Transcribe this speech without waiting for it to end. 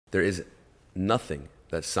there is nothing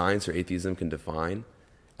that science or atheism can define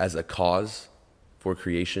as a cause for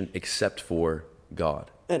creation except for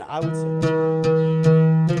God. And I would say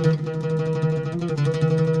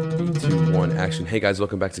 3, 2, 1, action. Hey guys,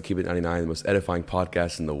 welcome back to Keep It 99, the most edifying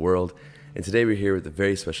podcast in the world. And today we're here with a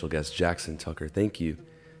very special guest, Jackson Tucker. Thank you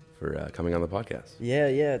for coming on the podcast. Yeah,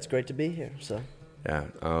 it's great to be here. So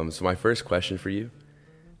So my first question for you,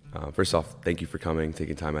 first off, thank you for coming,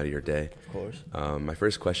 taking time out of your day. Of course. My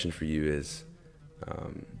first question for you is,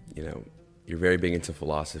 you're very big into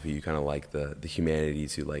philosophy. You kind of like the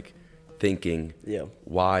humanities, you like thinking. Yeah.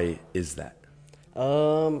 Why is that?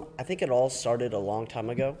 I think it all started a long time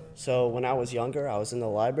ago. So when I was younger, I was in the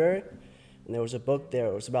library, and there was a book there.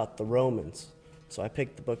 It was about the Romans. So I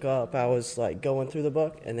picked the book up. I was like going through the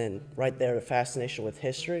book, and then right there, a fascination with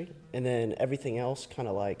history, and then everything else kind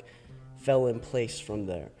of like fell in place from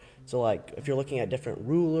there. So like if you're looking at different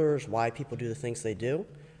rulers, why people do the things they do,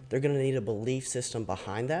 they're going to need a belief system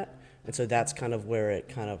behind that. And so that's kind of where it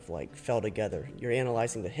kind of like fell together. You're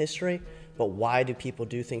analyzing the history, but why do people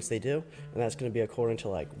do things they do? And that's going to be according to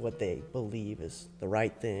like what they believe is the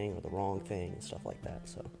right thing or the wrong thing and stuff like that.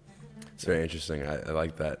 So it's very interesting. I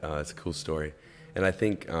like that. It's a cool story. And I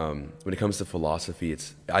think when it comes to philosophy,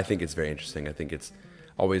 I think it's very interesting. I think it's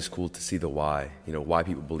always cool to see the why, why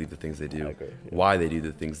people believe the things they do, I agree, yeah. Why they do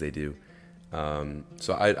the things they do.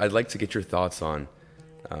 So I'd like to get your thoughts on,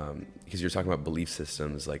 because you're talking about belief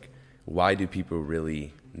systems, like why do people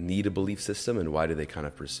really need a belief system and why do they kind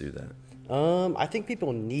of pursue that? I think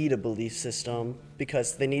people need a belief system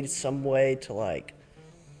because they need some way to like,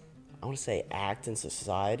 I want to say act in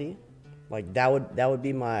society. Like that would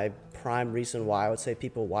be my prime reason why I would say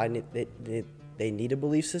people they need a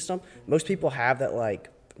belief system. Most people have that like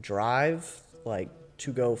drive like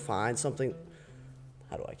to go find something.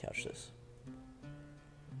 How do I couch this?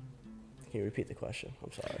 Can you repeat the question?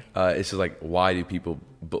 I'm sorry. It's just like why do people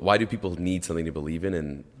need something to believe in,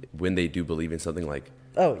 and when they do believe in something, like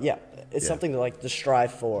It's something to like to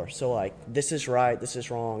strive for. So like this is right, this is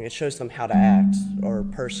wrong. It shows them how to act or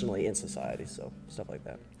personally in society. So stuff like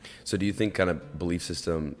that. So do you think kind of belief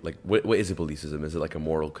system, like what is a belief system? Is it like a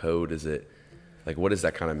moral code? Is it like, what does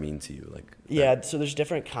that kind of mean to you? Like so there's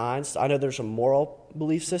different kinds. I know there's a moral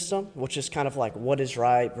belief system, which is kind of like what is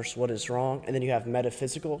right versus what is wrong. And then you have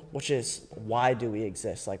metaphysical, which is why do we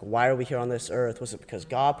exist? Like why are we here on this earth? Was it because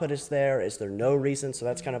God put us there? Is there no reason? So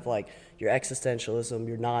that's kind of like your existentialism,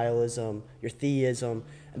 your nihilism, your theism.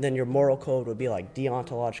 And then your moral code would be like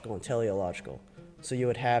deontological and teleological. So you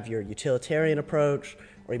would have your utilitarian approach,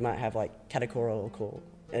 or you might have like categorical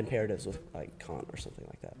imperatives with like Kant or something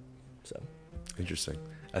like that. So interesting.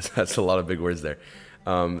 That's a lot of big words there.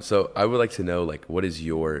 So I would like to know, like, what is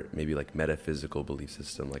your maybe like metaphysical belief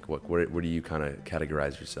system? Like, where do you kind of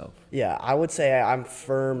categorize yourself? Yeah, I would say I'm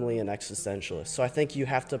firmly an existentialist. So I think you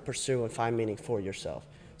have to pursue and find meaning for yourself.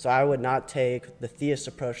 So I would not take the theist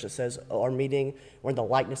approach that says we're in the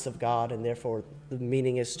likeness of God, and therefore the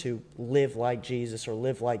meaning is to live like Jesus or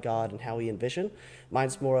live like God and how he envisioned.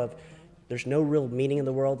 Mine's more of there's no real meaning in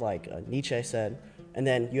the world, like Nietzsche said. And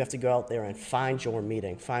then you have to go out there and find your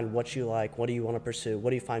meaning, find what you like, what do you want to pursue,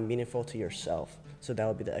 what do you find meaningful to yourself. So that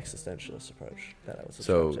would be the existentialist approach that I was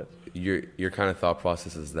subscribed to. So your kind of thought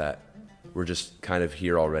process is that we're just kind of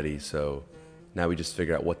here already, so now we just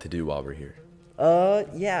figure out what to do while we're here.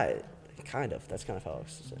 Yeah, kind of. That's kind of how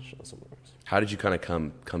existentialism works. How did you kind of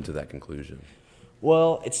come to that conclusion?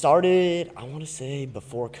 Well, it started, I want to say,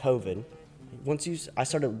 before COVID. I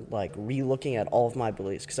started like re-looking at all of my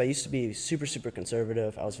beliefs because I used to be super, super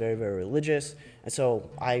conservative. I was very, very religious. And so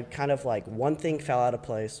I kind of like one thing fell out of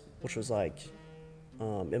place, which was like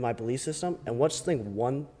in my belief system. And once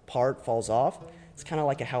one part falls off, it's kind of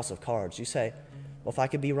like a house of cards. You say, well, if I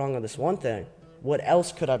could be wrong on this one thing, what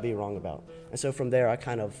else could I be wrong about? And so from there, I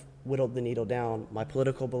kind of whittled the needle down, my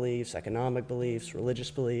political beliefs, economic beliefs,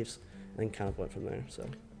 religious beliefs, and kind of went from there. So,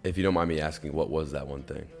 if you don't mind me asking, what was that one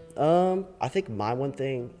thing? I think my one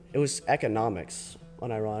thing, it was economics,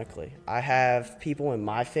 unironically. I have people in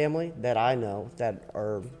my family that I know that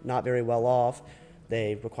are not very well off.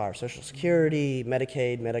 They require Social Security,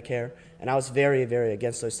 Medicaid, Medicare, and I was very, very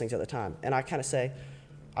against those things at the time. And I kind of say,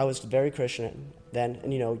 I was very Christian then,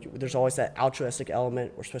 and there's always that altruistic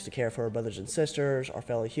element. We're supposed to care for our brothers and sisters, our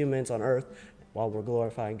fellow humans on earth, while we're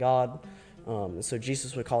glorifying God. And so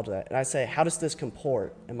Jesus would call to that. And I say, how does this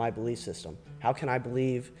comport in my belief system? How can I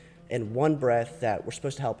believe in one breath that we're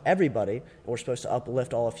supposed to help everybody and we're supposed to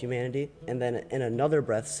uplift all of humanity, and then in another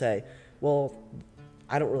breath say, well,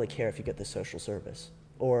 I don't really care if you get this social service,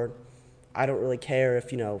 or I don't really care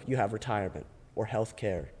if you have retirement or health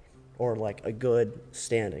care or like a good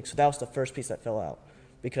standing. So that was the first piece that fell out.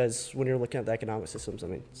 because when you're looking at the economic systems, I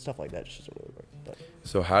mean, stuff like that just doesn't really work. But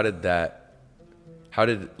So how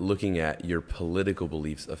did looking at your political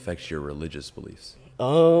beliefs affect your religious beliefs?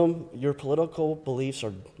 your political beliefs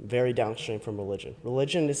are very downstream from religion.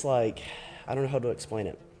 Religion is like, I don't know how to explain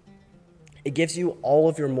it. It gives you all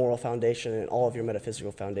of your moral foundation and all of your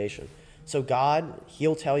metaphysical foundation. So God,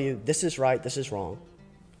 he'll tell you, this is right, this is wrong.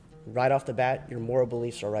 Right off the bat, your moral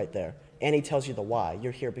beliefs are right there. And he tells you the why.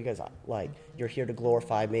 You're here because, like, you're here to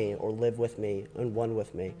glorify me or live with me and one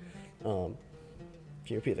with me. Can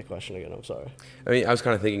you repeat the question again? I'm sorry. I mean, I was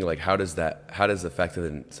kind of thinking, like, how does the fact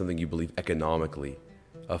that something you believe economically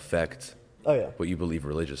affect Oh, yeah. what you believe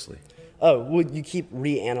religiously? Oh, well, you keep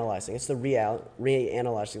reanalyzing. It's the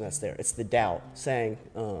reanalyzing that's there. It's the doubt, saying,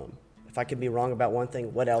 if I could be wrong about one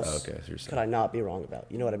thing, what else Okay, so you're saying- could I not be wrong about?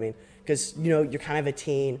 You know what I mean? Because, you're kind of a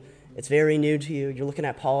teen. It's very new to you. You're looking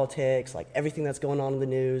at politics, like everything that's going on in the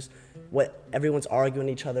news, what everyone's arguing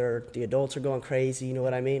each other. The adults are going crazy, you know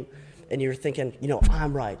what I mean? And you're thinking,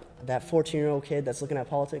 I'm right. That 14-year-old kid that's looking at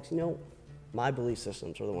politics, my belief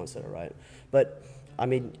systems are the ones that are right. But I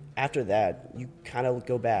mean, after that, you kind of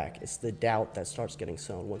go back. It's the doubt that starts getting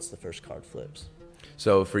sown once the first card flips.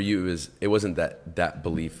 So for you, it wasn't that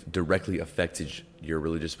belief directly affected your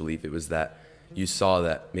religious belief. It was that you saw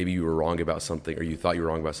that maybe you were wrong about something, or you thought you were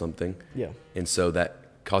wrong about something. Yeah. And so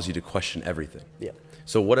that caused you to question everything. Yeah.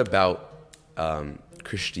 So what about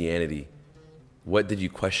Christianity? What did you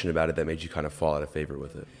question about it that made you kind of fall out of favor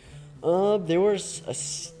with it? There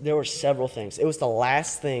were several things. It was the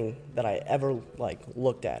last thing that I ever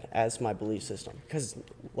looked at as my belief system. Because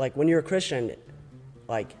when you're a Christian,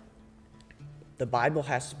 the Bible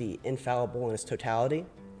has to be infallible in its totality,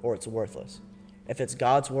 or it's worthless. If it's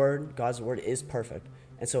God's word is perfect.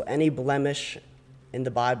 And so any blemish in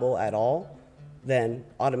the Bible at all, then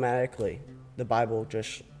automatically the Bible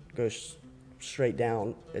just goes straight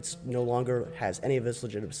down. It's no longer has any of its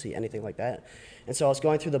legitimacy, anything like that. And so I was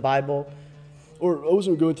going through the Bible, or I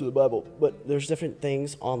wasn't going through the Bible, but there's different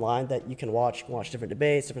things online that you can watch different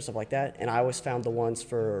debates, different stuff like that. And I always found the ones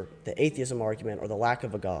for the atheism argument or the lack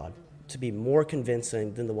of a God to be more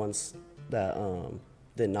convincing than the ones that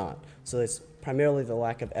did not. So it's primarily the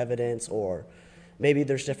lack of evidence, or maybe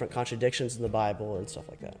there's different contradictions in the Bible and stuff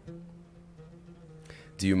like that.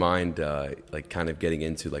 Do you mind kind of getting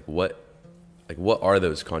into what are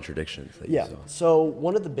those contradictions that you saw? So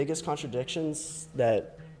one of the biggest contradictions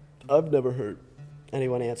that I've never heard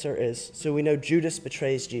anyone answer is, so we know Judas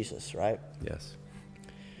betrays Jesus, right? Yes.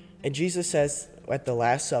 And Jesus says at the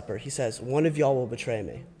Last Supper, he says, one of y'all will betray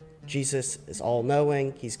me. Jesus is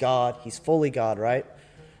all-knowing. He's God. He's fully God, right?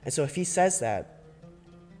 And so if he says that,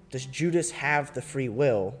 does Judas have the free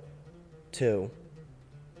will to,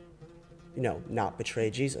 not betray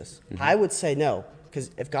Jesus? Mm-hmm. I would say no,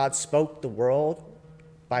 because if God spoke the world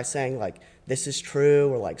by saying, this is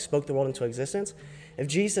true, or, spoke the world into existence, if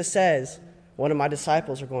Jesus says, one of my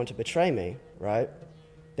disciples are going to betray me, right,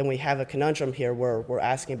 then we have a conundrum here where we're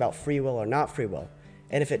asking about free will or not free will.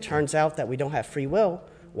 And if it turns out that we don't have free will,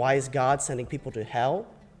 why is God sending people to hell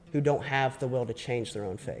who don't have the will to change their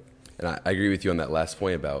own fate? And I agree with you on that last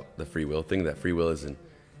point about the free will thing, that free will is an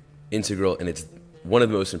integral, and it's one of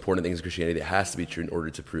the most important things in Christianity that has to be true in order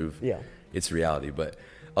to prove its reality. But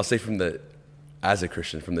I'll say as a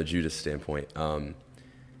Christian, from the Judas standpoint,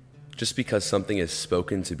 just because something is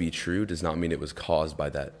spoken to be true does not mean it was caused by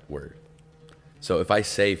that word. So if I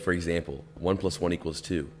say, for example, 1 + 1 =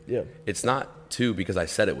 2, it's not 2 because I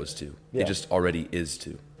said it was 2. It just already is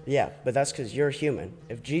 2. Yeah, but that's because you're human.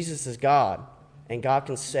 If Jesus is God, and God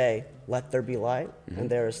can say, let there be light, and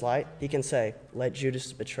there is light, he can say, let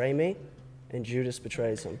Judas betray me, and Judas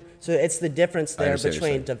betrays him. So it's the difference there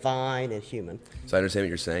between divine and human. So I understand what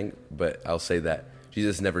you're saying, but I'll say that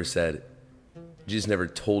Jesus never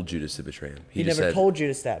told Judas to betray him. He never told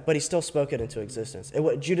Judas that, but he still spoke it into existence.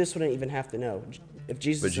 Judas wouldn't even have to know. If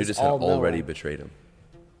Jesus But Judas had already betrayed him.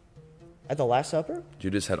 At the Last Supper?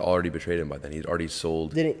 Judas had already betrayed him by then. He'd already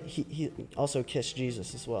sold. He also kissed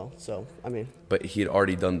Jesus as well. So, I mean. But he had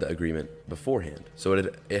already done the agreement beforehand. So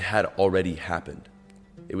it had already happened.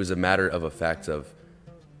 It was a matter of a fact of,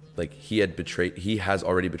 he has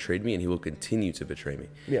already betrayed me, and he will continue to betray me.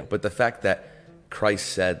 Yeah. But the fact that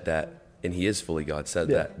Christ said that, and he is fully God, said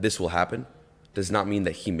that this will happen, does not mean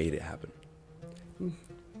that he made it happen.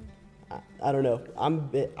 I don't know.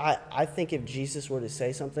 I think if Jesus were to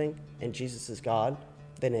say something and Jesus is God,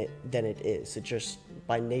 then it is. It's just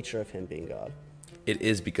by nature of him being God. It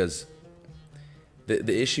is, because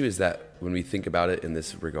the issue is that when we think about it in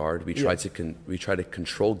this regard, we try to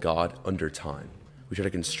control God under time. We try to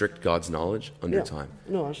constrict God's knowledge under time.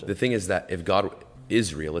 No, actually. The thing is that if God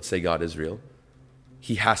is real, let's say God is real,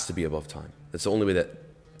 he has to be above time. That's the only way that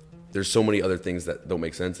there's so many other things that don't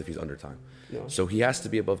make sense if he's under time. No. So he has to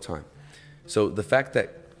be above time. So the fact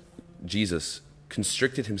that Jesus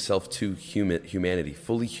constricted himself to humanity,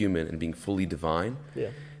 fully human and being fully divine,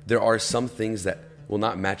 there are some things that will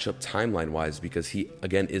not match up timeline-wise because he,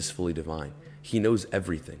 again, is fully divine. He knows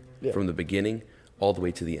everything from the beginning all the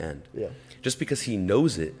way to the end. Just because he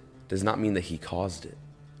knows it does not mean that he caused it,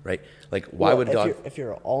 right? Like, why would God... If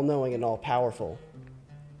you're all-knowing and all-powerful,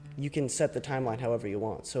 you can set the timeline however you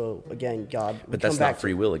want. So, again, God... But that's not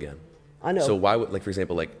free will again. I know. So why would, like, for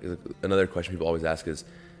example, like, another question people always ask is,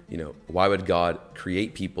 you know, why would God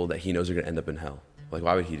create people that he knows are going to end up in hell? Like,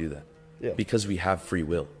 why would he do that? Because we have free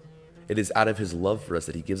will. It is out of his love for us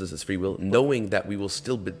that he gives us his free will, knowing that we will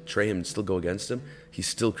still betray him and still go against him. He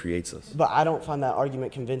still creates us. But I don't find that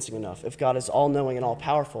argument convincing enough. If God is all-knowing and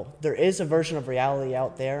all-powerful, there is a version of reality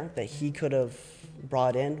out there that he could have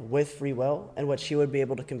brought in with free will, in which he would be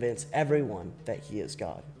able to convince everyone that he is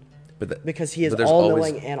God. Because he is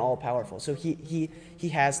all-knowing and all-powerful. So he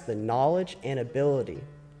has the knowledge and ability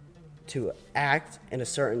to act in a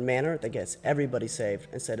certain manner that gets everybody saved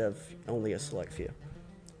instead of only a select few.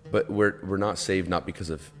 But we're not saved not because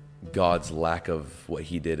of God's lack of what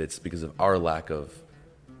he did. It's because of our lack of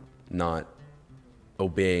not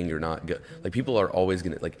obeying or not... Like, people are always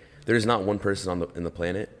going to... Like, there's not one person in the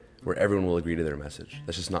planet where everyone will agree to their message.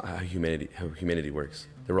 That's just not how humanity works.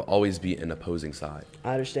 There will always be an opposing side.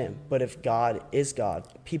 I understand. But if God is God,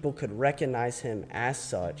 people could recognize him as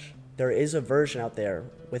such. There is a version out there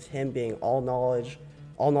with him being all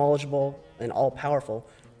knowledgeable, and all-powerful,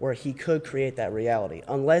 where he could create that reality,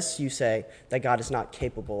 unless you say that God is not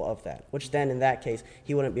capable of that, which then in that case,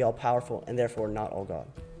 he wouldn't be all-powerful and therefore not all God.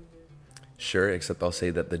 Sure, except I'll say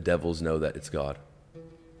that the devils know that it's God.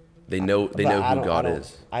 They know who God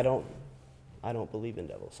is. I don't believe in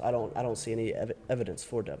devils. I don't see any evidence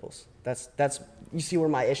for devils. That's you see where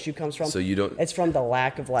my issue comes from? So you don't... It's from the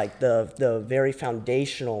lack of, like, the very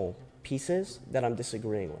foundational pieces that I'm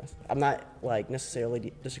disagreeing with. I'm not, like,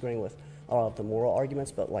 necessarily disagreeing with all of the moral arguments,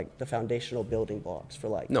 but, like, the foundational building blocks for,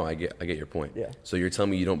 like... No, I get your point. Yeah. So you're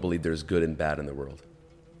telling me you don't believe there's good and bad in the world?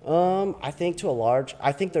 I think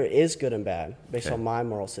I think there is good and bad based on my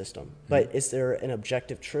moral system. But is there an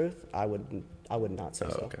objective truth? I would not say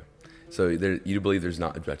so. Okay. So you believe there's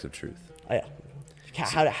not objective truth? Yeah.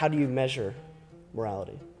 How do you measure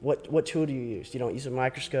morality? What tool do you use? You don't use a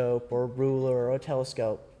microscope or a ruler or a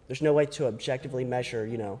telescope. There's no way to objectively measure,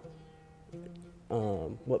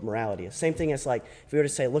 what morality is. Same thing as, like, if we were to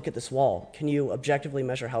say, look at this wall, can you objectively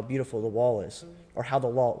measure how beautiful the wall is or how the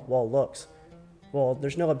wall looks? Well,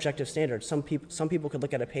 there's no objective standard. Some people could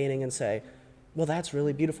look at a painting and say, well, that's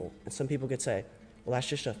really beautiful. And some people could say, well, that's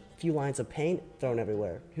just a few lines of paint thrown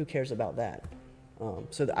everywhere. Who cares about that?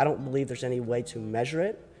 So I don't believe there's any way to measure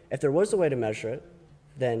it. If there was a way to measure it,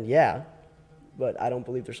 then yeah, but I don't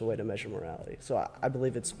believe there's a way to measure morality. So I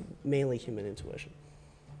believe it's mainly human intuition.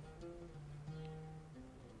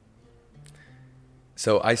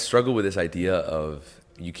 So I struggle with this idea of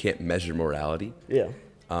you can't measure morality. Yeah.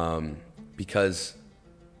 Because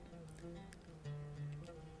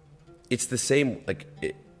it's the same, like,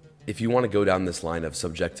 if you want to go down this line of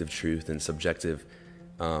subjective truth and subjective,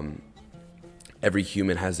 every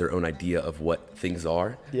human has their own idea of what things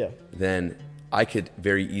are, then I could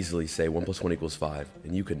very easily say 1 + 1 = 5,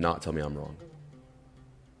 and you could not tell me I'm wrong.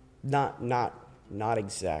 Not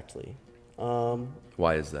exactly.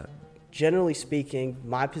 Why is that? Generally speaking,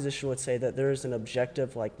 my position would say that there is an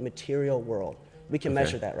objective, like, material world. We can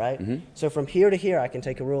measure that, right? Mm-hmm. So from here to here, I can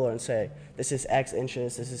take a ruler and say, this is X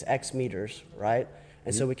inches, this is X meters, right?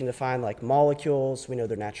 And so we can define, like, molecules, we know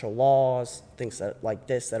their natural laws, things that, like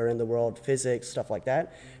this that are in the world, physics, stuff like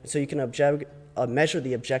that. And so you can measure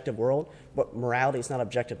the objective world, but morality is not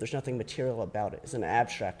objective. There's nothing material about it. It's an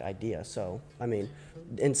abstract idea. So, I mean,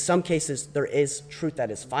 in some cases, there is truth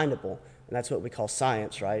that is findable, and that's what we call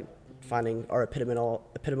science, right? Finding our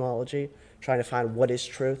epistemology, trying to find what is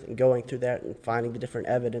truth and going through that and finding the different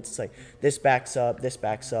evidence. It's like, this backs up,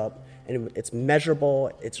 and it's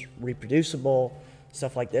measurable, it's reproducible,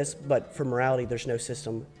 stuff like this. But for morality, there's no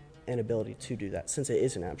system and ability to do that, since it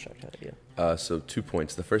is an abstract idea. So 2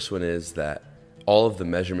 points. The first one is that all of the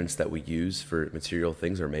measurements that we use for material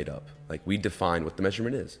things are made up. Like, we define what the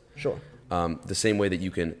measurement is. Sure. The same way that you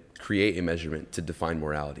can create a measurement to define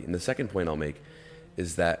morality. And the second point I'll make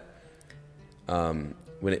is that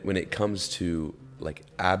when it comes to, like,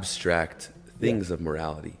 abstract things of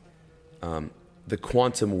morality, the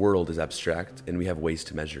quantum world is abstract, and we have ways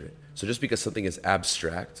to measure it. So just because something is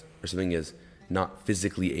abstract or something is not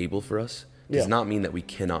physically able for us does not mean that we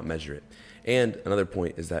cannot measure it. And another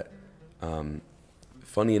point is that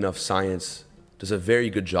funny enough, science does a very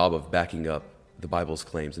good job of backing up the Bible's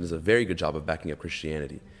claims and does a very good job of backing up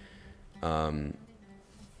Christianity. And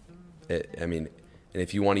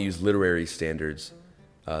if you want to use literary standards,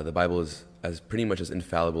 the Bible is as pretty much as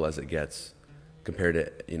infallible as it gets compared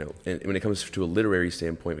to, and when it comes to a literary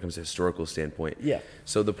standpoint, when it comes to a historical standpoint. Yeah.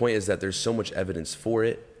 So the point is that there's so much evidence for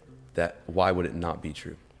it that why would it not be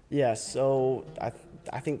true? Yeah, so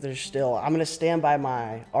I think there's still, I'm going to stand by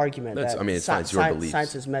my argument It's fine. It's your beliefs.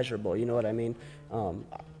 Science is measurable, you know what I mean?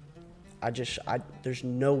 There's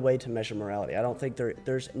no way to measure morality. I don't think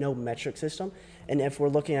there's no metric system. And if we're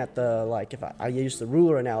looking at if I use the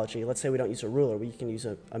ruler analogy, let's say we don't use a ruler, we can use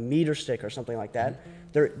a meter stick or something like that.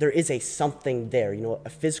 Mm-hmm. There is a something there, a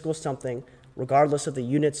physical something, regardless of the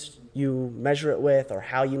units you measure it with or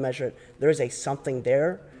how you measure it, there is a something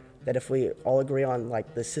there that if we all agree on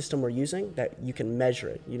like the system we're using, that you can measure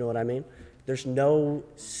it, you know what I mean? There's no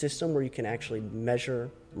system where you can actually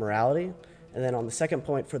measure morality. And then on the second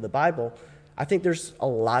point for the Bible, I think there's a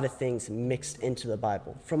lot of things mixed into the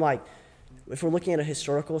Bible. From if we're looking at a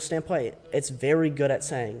historical standpoint, it's very good at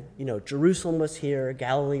saying, Jerusalem was here,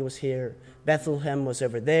 Galilee was here, Bethlehem was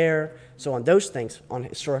over there. So on those things, on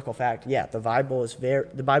historical fact, yeah, the Bible is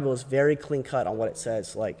very clean cut on what it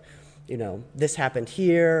says. Like, this happened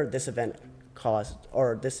here, this event caused,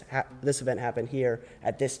 or this event happened here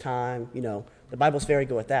at this time. The Bible's very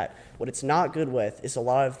good with that. What it's not good with is a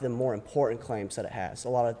lot of the more important claims that it has, a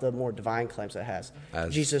lot of the more divine claims that it has.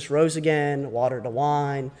 Jesus rose again, water to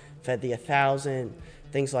wine, fed the 1,000,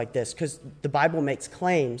 things like this. Because the Bible makes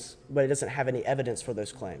claims, but it doesn't have any evidence for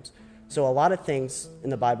those claims. So a lot of things in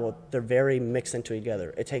the Bible, they're very mixed into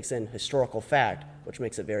together. It takes in historical fact, which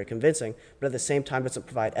makes it very convincing, but at the same time doesn't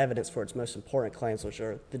provide evidence for its most important claims, which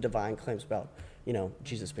are the divine claims about,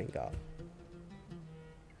 Jesus being God.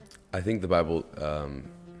 I think the Bible,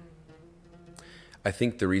 I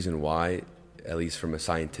think the reason why, at least from a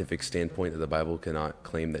scientific standpoint, that the Bible cannot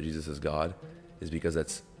claim that Jesus is God is because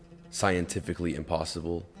that's scientifically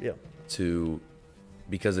impossible. Yeah.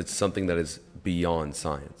 Because it's something that is beyond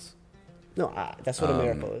science. No, that's what a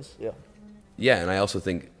miracle is. Yeah. Yeah, and I also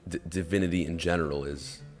think divinity in general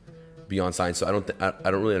is beyond science. So I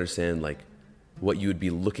don't really understand what you would be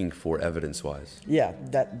looking for evidence-wise. Yeah,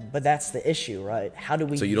 but that's the issue, right? How do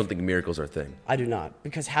we? So you don't think miracles are a thing? I do not,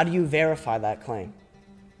 because how do you verify that claim?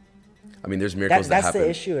 There's miracles that happen. That's the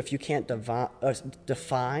issue. If you can't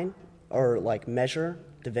define or measure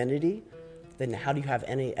divinity, then how do you have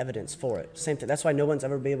any evidence for it? Same thing. That's why no one's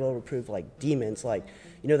ever been able to prove demons.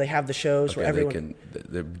 They have the shows where everyone.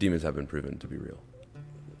 The demons have been proven to be real.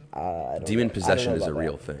 Demon possession is a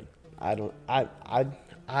real thing. I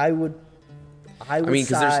would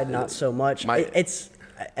side not so much. It's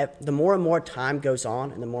the more and more time goes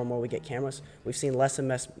on, and the more and more we get cameras, we've seen less and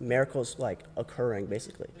less miracles occurring.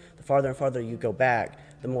 Basically, the farther and farther you go back,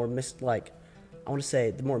 the more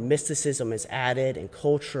the more mysticism is added in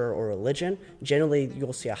culture or religion. Generally,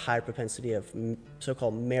 you'll see a higher propensity of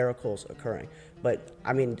so-called miracles occurring. But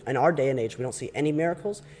in our day and age, we don't see any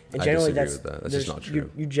miracles, and generally that's just not true.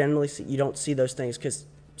 You don't see those things because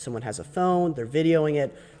someone has a phone, they're videoing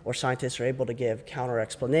it, or scientists are able to give counter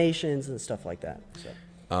explanations and stuff like that. So.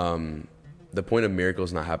 The point of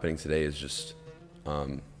miracles not happening today is just,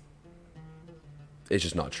 it's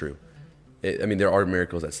just not true. There are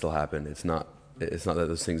miracles that still happen. It's not that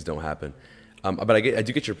those things don't happen. But I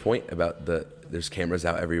do get your point about there's cameras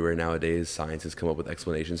out everywhere nowadays. Science has come up with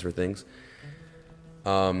explanations for things.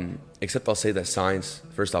 Except I'll say that science,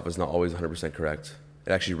 first off, is not always 100% correct.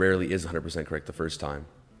 It actually rarely is 100% correct the first time.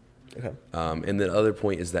 Okay. And the other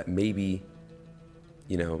point is that maybe,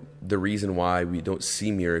 the reason why we don't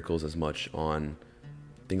see miracles as much on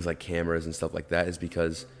things like cameras and stuff like that is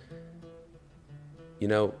because,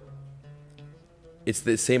 it's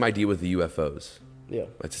the same idea with the UFOs. Yeah.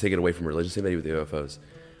 To take it away from religion, same idea with the UFOs.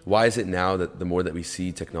 Why is it now that the more that we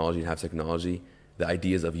see technology and have technology, the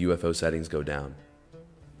ideas of UFO sightings go down?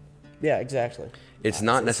 Yeah, exactly. It's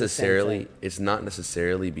not necessarily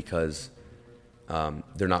because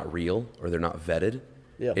they're not real or they're not vetted.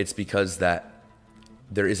 Yeah. It's because that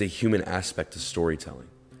there is a human aspect to storytelling.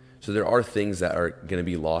 So there are things that are going to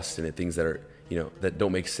be lost in it, things that are, that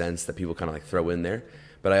don't make sense that people kind of throw in there.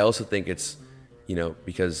 But I also think it's,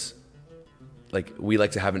 because we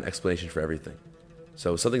like to have an explanation for everything.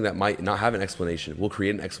 So something that might not have an explanation, we'll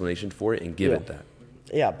create an explanation for it and give it that.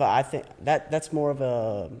 Yeah, but I think that's more of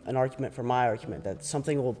an argument for my argument that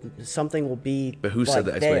something will be. But who said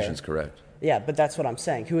the explanation is correct? Yeah, but that's what I'm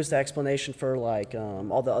saying. Who is the explanation for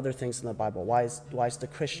all the other things in the Bible? Why is the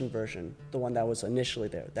Christian version the one that was initially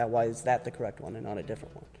there? Why is that the correct one and not a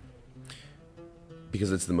different one?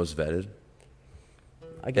 Because it's the most vetted.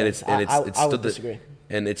 I guess. I would disagree.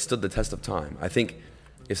 And it stood the test of time. I think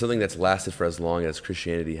it's something that's lasted for as long as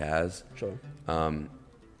Christianity has. Sure.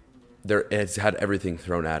 It's had everything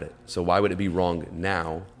thrown at it. So why would it be wrong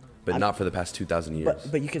now, but not for the past 2,000 years?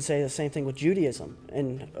 But you could say the same thing with Judaism.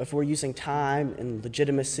 And if we're using time and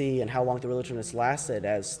legitimacy and how long the religion has lasted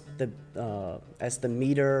as the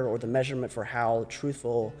meter or the measurement for how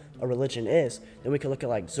truthful a religion is, then we could look at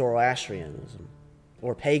like Zoroastrianism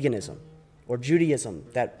or paganism or Judaism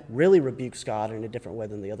that really rebukes God in a different way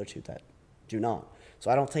than the other two that do not. So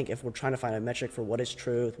I don't think if we're trying to find a metric for what is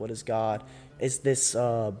truth, what is God, is this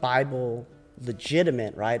Bible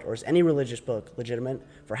legitimate, right? Or is any religious book legitimate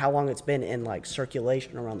for how long it's been in like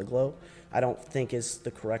circulation around the globe? I don't think is the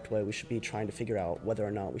correct way. We should be trying to figure out whether or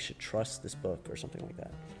not we should trust this book or something like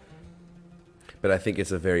that. But I think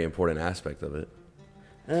it's a very important aspect of it.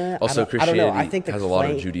 Also, Christianity I think has a lot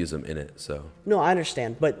of Judaism in it. So no, I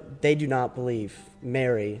understand, but they do not believe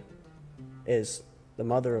Mary is the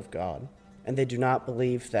mother of God. And they do not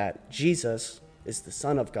believe that Jesus is the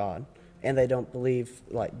Son of God, and they don't believe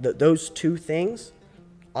like those two things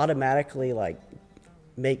automatically like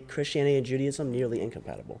make Christianity and Judaism nearly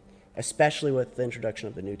incompatible, especially with the introduction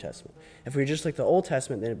of the New Testament. If we just like the Old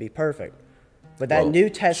Testament, then it'd be perfect. But that New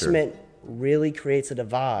Testament really creates a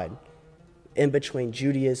divide in between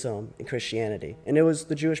Judaism and Christianity, and it was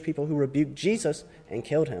the Jewish people who rebuked Jesus and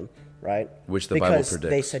killed him. Right? Which the Bible predicts. Because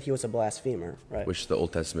they said he was a blasphemer, right? Which the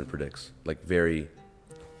Old Testament predicts, like very,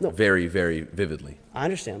 very vividly. I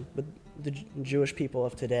understand, but the Jewish people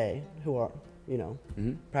of today who are,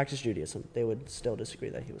 practice Judaism, they would still disagree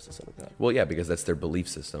that he was the Son of God. Well, yeah, because that's their belief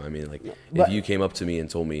system. I mean, like, if you came up to me and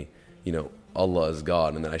told me, Allah is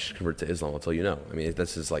God, and then I should convert to Islam, I'll tell you no. I mean,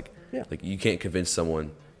 that's just like you can't convince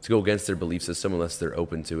someone to go against their belief system unless they're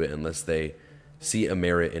open to it, unless they see a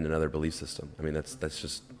merit in another belief system. I mean, that's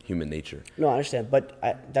just human nature. No, I understand, but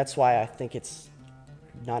that's why I think it's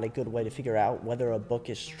not a good way to figure out whether a book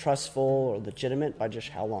is trustful or legitimate by just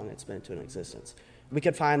how long it's been into existence. We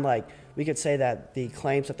could say that the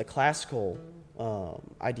claims that the classical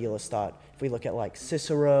idealists thought, if we look at like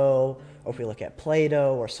Cicero, or if we look at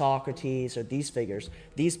Plato or Socrates or these figures,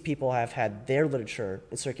 these people have had their literature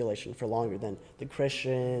in circulation for longer than the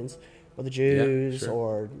Christians or the Jews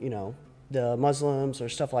or, the Muslims or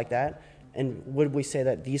stuff like that. And would we say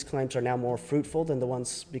that these claims are now more fruitful than the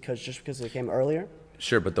ones because they came earlier?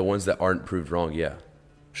 Sure, but the ones that aren't proved wrong,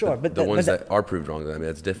 Sure, but the ones that are proved wrong, I mean,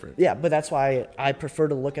 that's different. Yeah, but that's why I prefer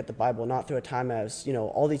to look at the Bible not through a time as,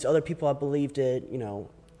 all these other people have believed it,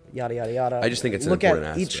 yada, yada, yada. I just think it's an important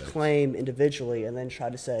aspect. Look at each claim individually and then try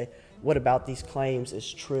to say, what about these claims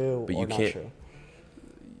is true or not true?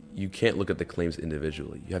 You can't look at the claims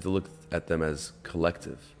individually. You have to look at them as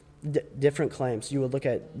collective. Different claims. You would look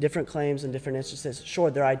at different claims in different instances.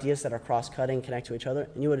 Sure, there are ideas that are cross-cutting, connect to each other,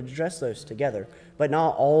 and you would address those together. But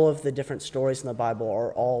not all of the different stories in the Bible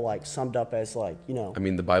are all like summed up as like, I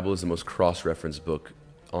mean, the Bible is the most cross-referenced book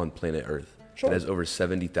on planet Earth. Sure. It has over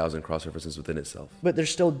 70,000 cross-references within itself. But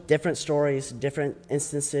there's still different stories, different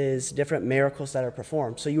instances, different miracles that are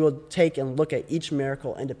performed. So you will take and look at each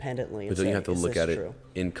miracle independently. But don't you have to look at it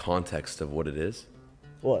in context of what it is?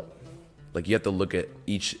 What? Like you have to look at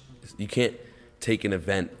each. You can't take an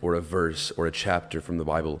event or a verse or a chapter from the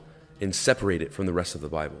Bible and separate it from the rest of the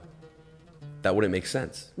Bible. That wouldn't make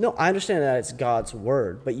sense. No, I understand that it's God's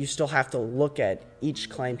word, but you still have to look at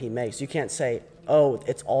each claim he makes. You can't say, oh,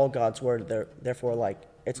 it's all God's word, therefore, like,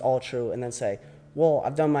 it's all true, and then say, well,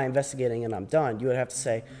 I've done my investigating and I'm done. You would have to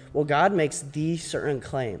say, well, God makes these certain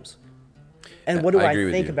claims. And what do I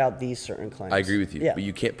think about these certain claims? I agree with you, but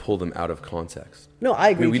you can't pull them out of context. No, I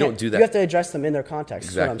agree. I mean, we don't do that. You have to address them in their context,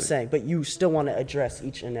 exactly. Is what I'm saying. But you still want to address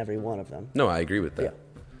each and every one of them. No, I agree with that.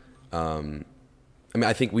 Yeah. I mean,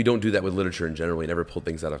 I think we don't do that with literature in general. We never pull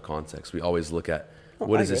things out of context. We always look at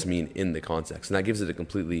what does this mean in the context, and that gives it a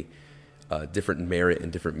completely different merit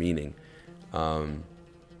and different meaning. I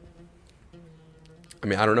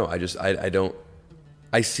mean, I don't know. I don't.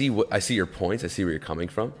 I see your points. I see where you're coming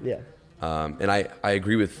from. Yeah. And I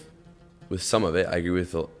agree with some of it. I agree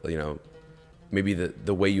with maybe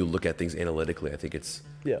the way you look at things analytically. I think it's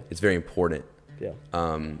very important. Yeah.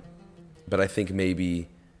 But I think maybe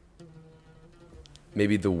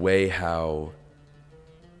the way how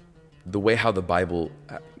the Bible,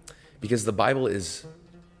 because the Bible is,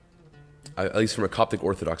 at least from a Coptic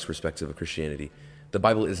Orthodox perspective of Christianity, the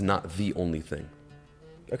Bible is not the only thing.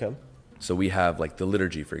 Okay. So we have like the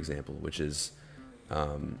liturgy, for example, which is.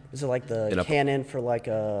 Is it like the canon for like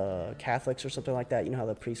Catholics or something like that? You know how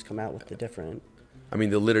the priests come out with the different. I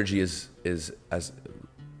mean, the liturgy is as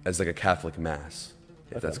like a Catholic mass,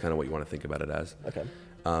 if that's kind of what you want to think about it as. Okay.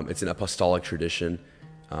 It's an apostolic tradition,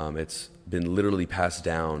 It's been literally passed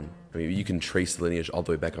down. I mean, you can trace the lineage all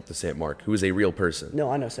the way back up to Saint Mark, who is a real person. No,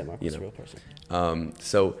 I know Saint Mark is a real person.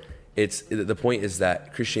 So the point is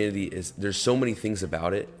that Christianity is, there's so many things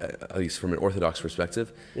about it, at least from an Orthodox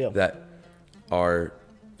perspective, that are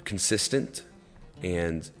consistent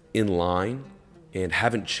and in line and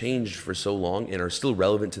haven't changed for so long and are still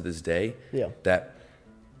relevant to this day, that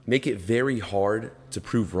make it very hard to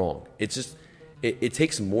prove wrong. It's just, it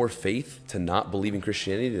takes more faith to not believe in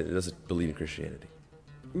Christianity than it does to believe in Christianity.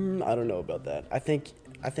 I don't know about that. I think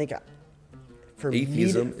for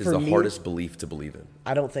atheism is the hardest belief to believe in.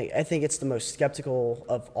 I think it's the most skeptical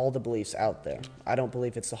of all the beliefs out there. I don't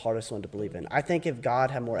believe it's the hardest one to believe in. I think if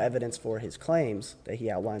God had more evidence for his claims that he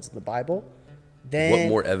outlines in the Bible, then... What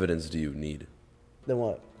more evidence do you need? Than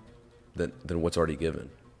what? Than what's already given.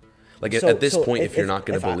 Like at this point, if you're not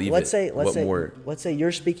going to believe let's say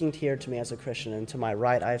you're speaking here to me as a Christian, and to my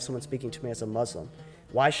right, I have someone speaking to me as a Muslim.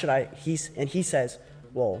 Why should I... He says,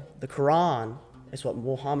 well, the Quran is what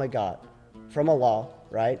Muhammad got from Allah,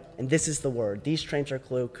 right? And this is the word. These claims are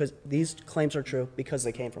true because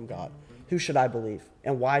they came from God. Who should I believe?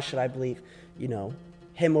 And why should I believe,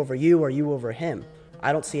 him over you or you over him?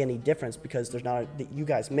 I don't see any difference because you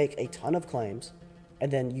guys make a ton of claims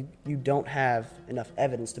and then you don't have enough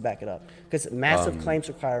evidence to back it up. Because massive claims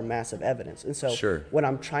require massive evidence. And so what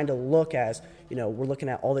I'm trying to look as, we're looking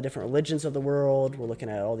at all the different religions of the world. We're looking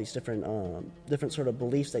at all these different sort of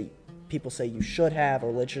beliefs that people say you should have, or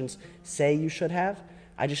religions say you should have.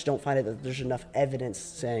 I just don't find it that there's enough evidence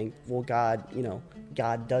saying, well,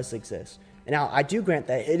 God does exist. And now I do grant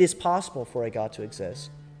that it is possible for a God to exist,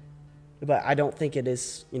 but I don't think it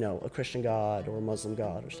is, a Christian God or a Muslim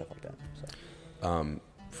God or stuff like that. So.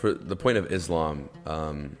 For the point of Islam,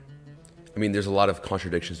 there's a lot of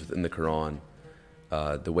contradictions within the Quran.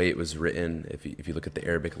 The way it was written, if you look at the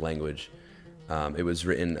Arabic language, it was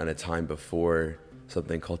written at a time before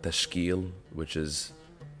something called tashkil, which is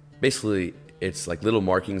basically, it's like little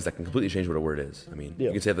markings that can completely change what a word is.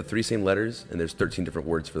 You can say the three same letters, and there's 13 different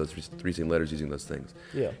words for those three same letters using those things.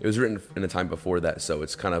 It was written in a time before that, so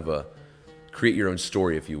it's kind of a create your own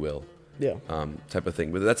story, if you will, type of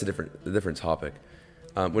thing. But that's a different topic.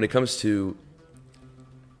 When it comes to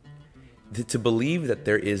believe that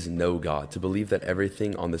there is no God, to believe that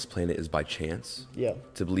everything on this planet is by chance,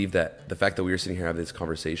 to believe that the fact that we are sitting here having this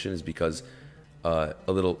conversation is because a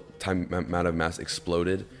little tiny amount of mass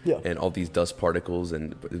exploded, and all these dust particles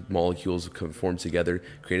and molecules formed together,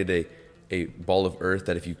 created a ball of earth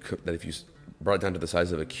that if you brought it down to the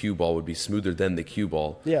size of a cue ball would be smoother than the cue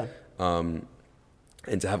ball.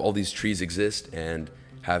 And to have all these trees exist and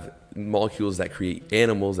have molecules that create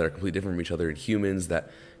animals that are completely different from each other, and humans that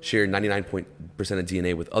share 99% of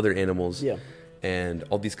DNA with other animals, and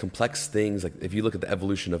all these complex things. Like if you look at the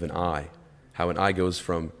evolution of an eye, how an eye goes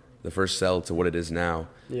from the first cell to what it is now,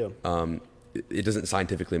 it doesn't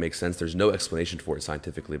scientifically make sense. There's no explanation for it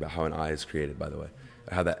scientifically about how an eye is created, by the way,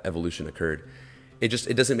 how that evolution occurred. It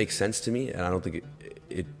doesn't make sense to me, and I don't think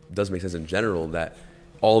it does make sense in general that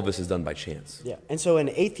all of this is done by chance. And so an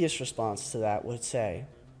atheist response to that would say,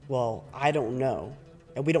 well, I don't know.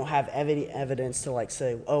 And we don't have any evidence to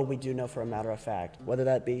say, oh, we do know for a matter of fact, whether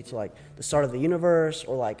that be to the start of the universe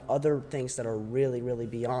or other things that are really, really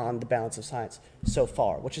beyond the bounds of science so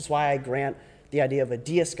far, which is why I grant the idea of a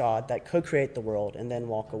deist God that could create the world and then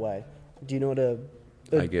walk away. Do you know what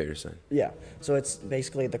I get what you're saying. So it's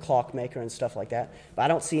basically the clockmaker and stuff like that. But I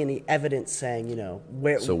don't see any evidence saying,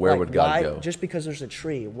 where. So where would God go? Just because there's a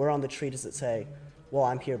tree, where on the tree does it say, well,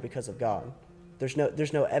 I'm here because of God? There's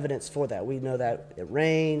no evidence for that. We know that it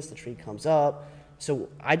rains, the tree comes up. So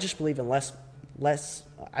I just believe in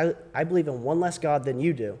I believe in one less God than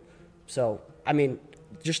you do. So,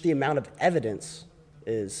 just the amount of evidence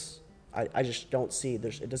is, I just don't see,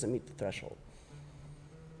 it doesn't meet the threshold.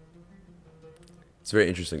 It's very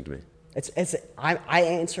interesting to me. I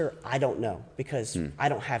answer, I don't know, because I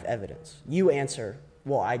don't have evidence. You answer,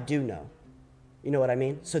 well, I do know. You know what I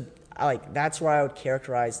mean? So that's where I would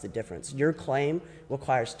characterize the difference. Your claim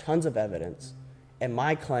requires tons of evidence, and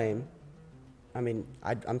my claim,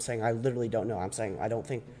 I'm saying I literally don't know. I'm saying I don't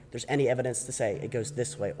think there's any evidence to say it goes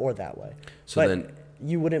this way or that way. So but then,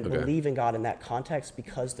 you wouldn't believe in God in that context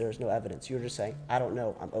because there's no evidence. You're just saying, I don't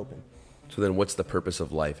know, I'm open. So then what's the purpose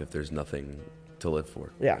of life if there's nothing to live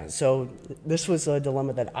for? So this was a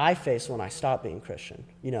dilemma that I faced when I stopped being Christian.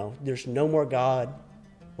 There's no more God.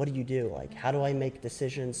 What do you do? How do I make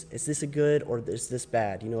decisions? Is this a good or is this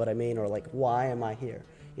bad? You know what I mean? Or why am I here?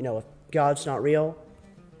 If God's not real,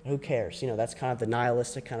 who cares? That's kind of the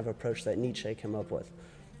nihilistic kind of approach that Nietzsche came up with.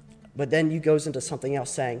 But then he goes into something else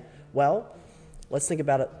saying, well, let's think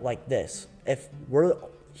about it like this. If we're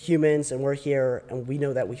humans and we're here and we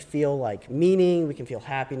know that we feel like meaning, we can feel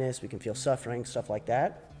happiness, we can feel suffering, stuff like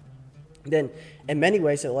that, then in many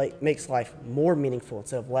ways it like makes life more meaningful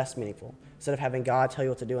instead of less meaningful. Instead of having God tell you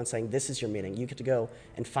what to do and saying, this is your meaning, you get to go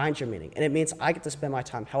and find your meaning. And it means I get to spend my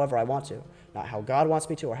time however I want to, not how God wants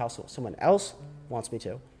me to or how someone else wants me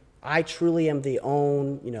to. I truly am the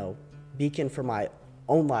own, beacon for my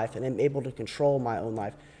own life and am able to control my own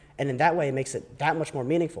life. And in that way, it makes it that much more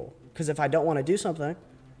meaningful. Because if I don't want to do something,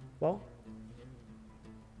 well,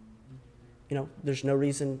 there's no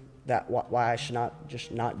reason that why I should not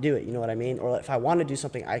just not do it. You know what I mean? Or if I want to do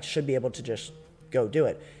something, I should be able to just go do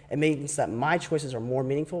it. It means that my choices are more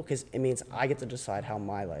meaningful because it means I get to decide how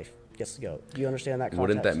my life gets to go. Do you understand that context?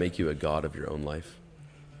 Wouldn't that make you a god of your own life?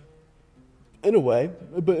 In a way,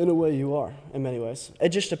 but in a way you are, in many ways. It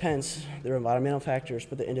just depends. There are environmental factors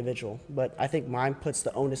for the individual, but I think mine puts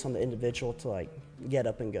the onus on the individual to get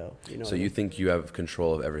up and go. So you think you have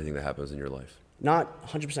control of everything that happens in your life? Not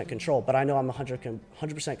 100% control, but I know I'm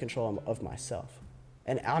 100% control of myself.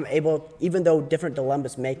 And I'm able, even though different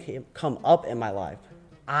dilemmas may come up in my life,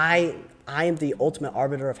 I am the ultimate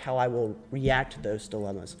arbiter of how I will react to those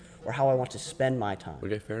dilemmas or how I want to spend my time.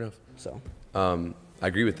 Okay, fair enough. So, I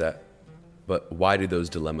agree with that. But why do those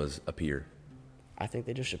dilemmas appear? I think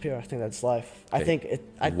they just appear. I think that's life. Okay.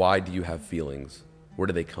 Why do you have feelings? Where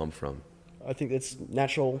do they come from? I think it's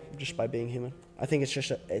natural just by being human. I think it's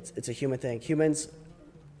just it's a human thing. Humans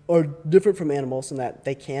are different from animals in that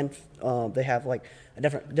they have like a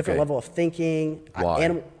different level of thinking. Why?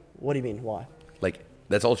 What do you mean? Why?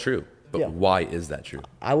 That's all true. But why is that true?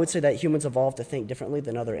 I would say that humans evolved to think differently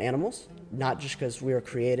than other animals, not just because we were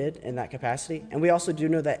created in that capacity. And we also do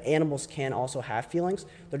know that animals can also have feelings.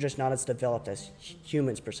 They're just not as developed as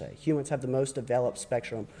humans per se. Humans have the most developed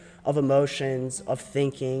spectrum of emotions, of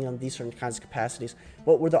thinking, on these certain kinds of capacities.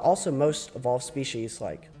 But we're the also most evolved species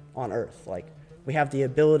on Earth. We have the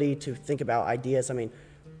ability to think about ideas. I mean,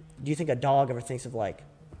 do you think a dog ever thinks of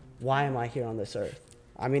why am I here on this Earth?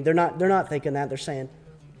 I mean, they're not thinking that. They're saying,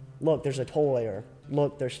 look, there's a toy, or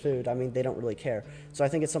look, there's food. I mean, they don't really care. So I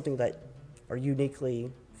think it's something that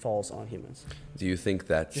uniquely falls on humans. Do you think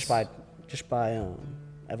that's just by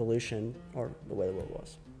evolution or the way the world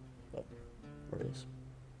was, or it is?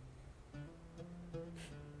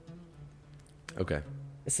 Okay.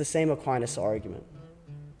 It's the same Aquinas argument.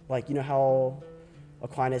 How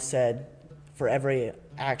Aquinas said, for every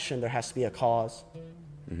action there has to be a cause,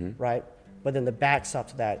 right? But then the backstop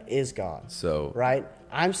to that is God. So, right?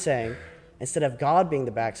 I'm saying, instead of God being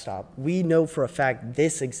the backstop, we know for a fact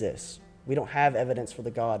this exists. We don't have evidence for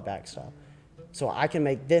the God backstop. So I can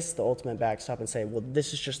make this the ultimate backstop and say, well,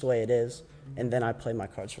 this is just the way it is, and then I play my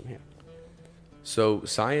cards from here. So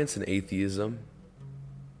science and atheism,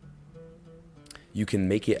 you can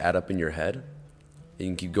make it add up in your head, and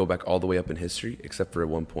you can go back all the way up in history, except for at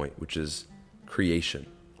one point, which is creation.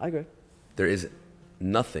 I agree. There is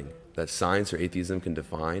nothing that science or atheism can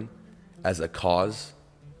define as a cause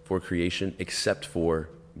for creation except for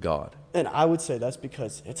God. And I would say that's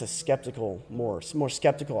because it's a skeptical, more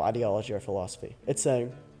skeptical ideology or philosophy. It's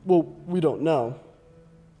saying, well, we don't know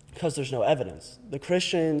because there's no evidence. The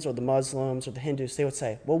Christians or the Muslims or the Hindus, they would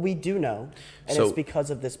say, well, we do know, and it's because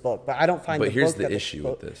of this book. But I don't find But here's the issue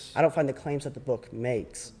with this. I don't find the claims that the book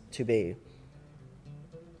makes to be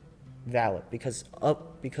valid because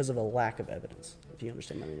of a lack of evidence, if you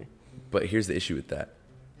understand my meaning. But here's the issue with that.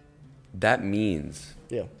 That means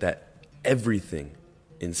that everything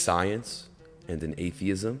in science and in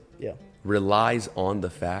atheism relies on the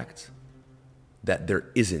fact that there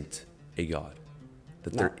isn't a God.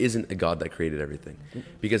 That there isn't a God that created everything.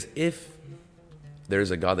 Because if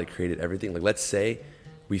there's a God that created everything, let's say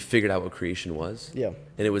we figured out what creation was, and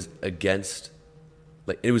it was against,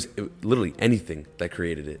 it was literally anything that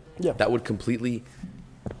created it. That would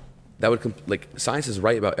science is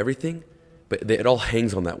right about everything, but it all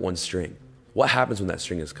hangs on that one string. What happens when that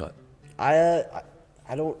string is cut? I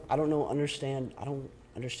don't understand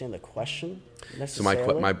the question necessarily.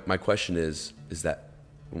 So my question is that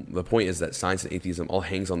the point is that science and atheism all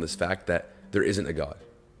hangs on this fact that there isn't a God.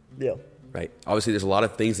 Yeah. Right? Obviously, there's a lot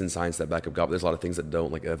of things in science that back up God, but there's a lot of things that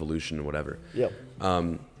don't, like evolution and whatever. Yeah.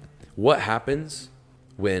 What happens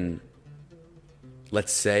when,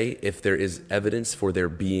 let's say, if there is evidence for there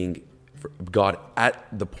being God at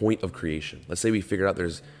the point of creation? Let's say we figured out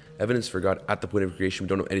there's evidence for God at the point of creation. We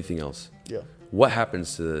don't know anything else. Yeah. What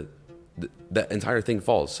happens to that entire thing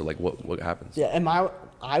falls? So what happens? Yeah, and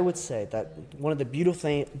I would say that one of the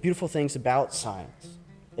beautiful things about science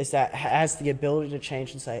is that has the ability to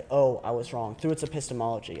change and say, oh, I was wrong, through its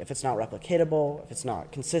epistemology. If it's not replicatable, if it's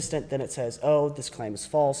not consistent, then it says, oh, this claim is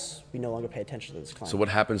false. We no longer pay attention to this claim. So what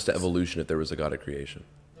happens to evolution if there was a God of creation?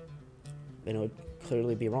 Then it would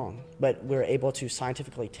clearly be wrong. But we're able to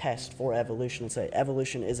scientifically test for evolution and say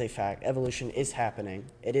evolution is a fact, evolution is happening.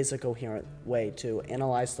 It is a coherent way to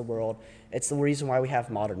analyze the world. It's the reason why we have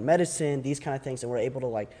modern medicine, these kind of things, and we're able to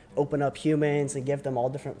like open up humans and give them all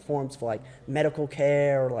different forms of like medical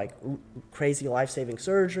care or like crazy life-saving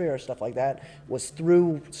surgery or stuff like that, was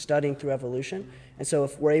through studying through evolution. And so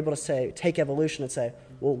if we're able to say, take evolution and say,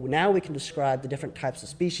 well, now we can describe the different types of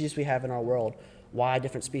species we have in our world, why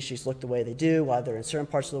different species look the way they do, why they're in certain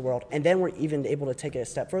parts of the world. And then we're even able to take it a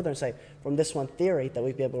step further and say, from this one theory that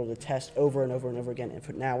we'd be able to test over and over and over again, and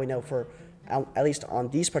for now we know for, at least on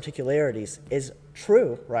these particularities, is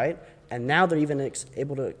true, right? And now they're even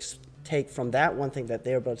able to take from that one thing that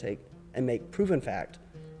they're able to take and make proven fact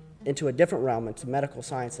into a different realm, into medical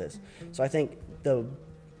sciences. So I think the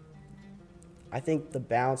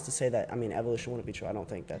balance to say that, I mean, evolution wouldn't be true, I don't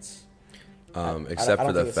think that's... Except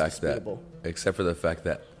for the fact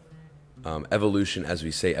that evolution, as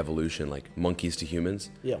we say evolution, like monkeys to humans,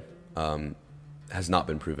 has not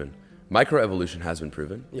been proven. Microevolution has been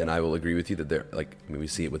proven, and I will agree with you that we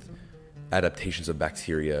see it with adaptations of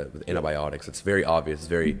bacteria, with antibiotics. It's very obvious, it's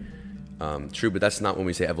very true, but that's not when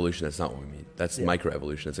we say evolution, that's not what we mean. That's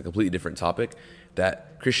microevolution. It's a completely different topic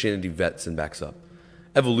that Christianity vets and backs up.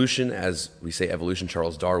 Evolution, as we say evolution,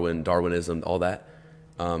 Charles Darwin, Darwinism, all that,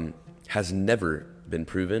 has never been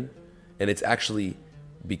proven, and it's actually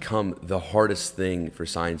become the hardest thing for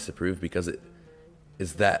science to prove because it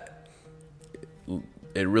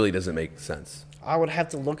really doesn't make sense. I would have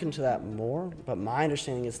to look into that more, but my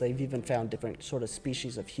understanding is they've even found different sort of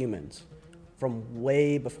species of humans from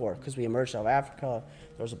way before, because we emerged out of Africa.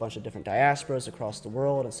 There was a bunch of different diasporas across the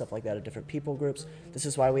world and stuff like that of different people groups. This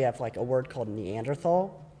is why we have like a word called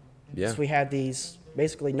Neanderthal. Yeah. So we had these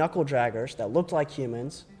basically knuckle draggers that looked like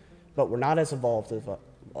humans, but were not as evolved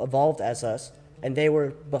as us, and they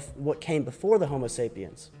were what came before the Homo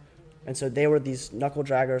sapiens. And so they were these knuckle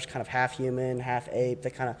draggers, kind of half human, half ape.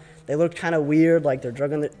 They looked kind of weird, like they're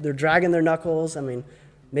dragging their knuckles. I mean,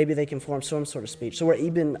 maybe they can form some sort of speech. So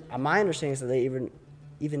my understanding is that they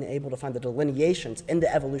even able to find the delineations in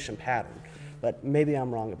the evolution pattern. But maybe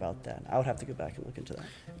I'm wrong about that. I would have to go back and look into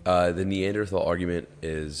that. The Neanderthal argument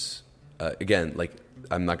is, again, like,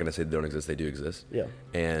 I'm not going to say they don't exist, they do exist. Yeah.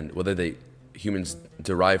 And whether humans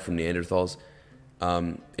derive from Neanderthals,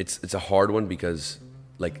 it's a hard one because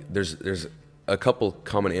like there's a couple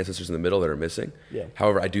common ancestors in the middle that are missing. Yeah.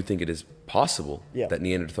 However, I do think it is possible Yeah. that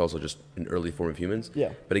Neanderthals are just an early form of humans.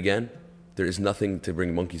 Yeah. But again, there is nothing to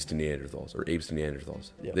bring monkeys to Neanderthals or apes to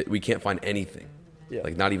Neanderthals. Yeah. We can't find anything. Yeah.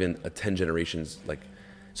 Like not even 10 generations.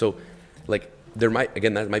 So that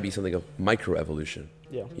might be something of microevolution.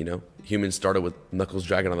 Yeah. You know, humans started with knuckles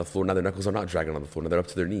dragging on the floor. Now their knuckles are not dragging on the floor. Now they're up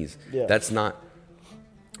to their knees. Yeah. That's not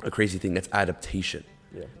a crazy thing. That's adaptation.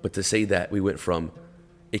 Yeah. But to say that we went from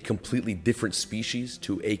a completely different species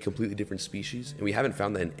to a completely different species, and we haven't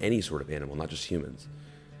found that in any sort of animal, not just humans,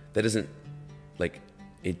 that isn't like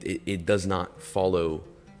it does not follow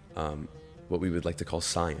what we would like to call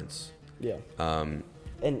science. Yeah.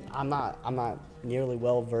 And I'm not nearly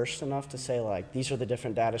well versed enough to say like these are the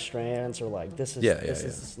different data strands or like this is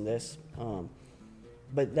this and this.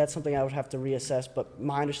 But that's something I would have to reassess. But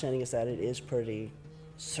my understanding is that it is pretty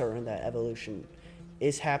certain that evolution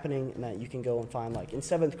is happening and that you can go and find, like in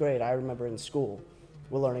 7th grade, I remember in school,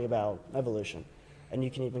 we're learning about evolution. And you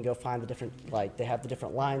can even go find the different, like they have the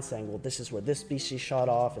different lines saying, well, this is where this species shot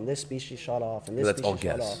off and this species shot off and this species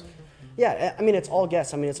shot off. Yeah, I mean, it's all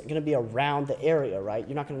guess. I mean, it's going to be around the area, right?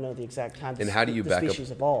 You're not going to know the exact time the species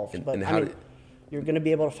evolved. But I mean, you're going to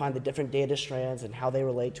be able to find the different data strands and how they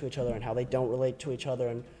relate to each other and how they don't relate to each other.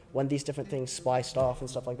 And when these different things spliced off and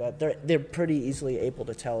stuff like that, they're pretty easily able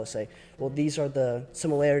to tell us, say, well, these are the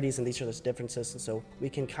similarities and these are the differences. And so we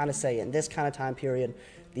can kind of say in this kind of time period,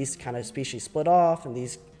 these kind of species split off and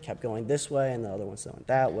these kept going this way and the other ones went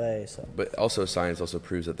that way. So, but also science also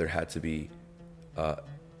proves that there had to be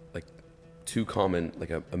like two common, like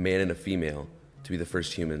a man and a female to be the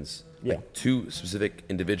first humans. Yeah. Like two specific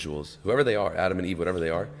individuals, whoever they are, Adam and Eve, whatever they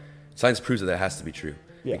are. Science proves that has to be true.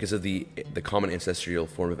 Yeah. Because of the common ancestral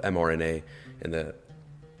form of mRNA and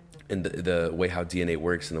the way how DNA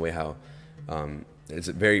works and the way how it's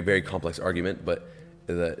a very, very complex argument, but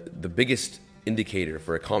the biggest indicator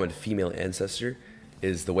for a common female ancestor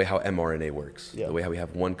is the way how mRNA works. Yeah. The way how we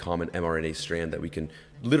have one common mRNA strand that we can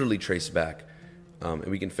literally trace back, and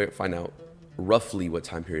we can find out roughly what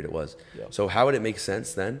time period it was. Yeah. So how would it make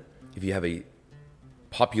sense then if you have a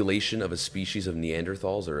population of a species of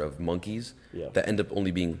Neanderthals or of monkeys Yeah. that end up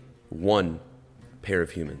only being one pair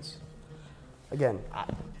of humans. Again,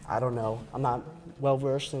 I don't know. I'm not well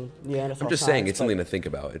versed in Neanderthal I'm just science, saying it's but something to think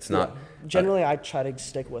about. It's not generally I try to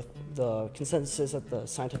stick with the consensus that the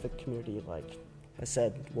scientific community, like I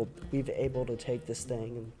said, well, we've able to take this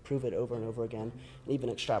thing and prove it over and over again, and even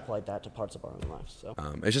extrapolate that to parts of our own lives. So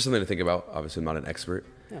it's just something to think about. Obviously, I'm not an expert,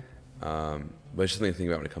 yeah, but it's just something to think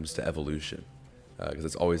about when it comes to evolution, because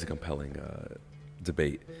it's always a compelling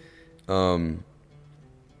debate.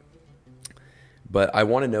 But I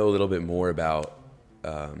want to know a little bit more about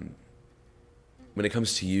when it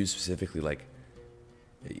comes to you specifically. Like,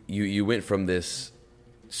 you went from this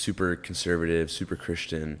super conservative, super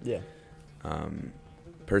Christian yeah,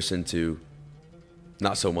 person to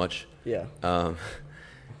not so much. yeah.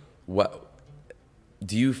 What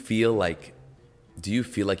do you feel like? Do you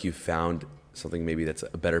feel like you found something maybe that's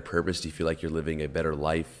a better purpose? Do you feel like you're living a better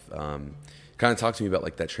life? Kind of talk to me about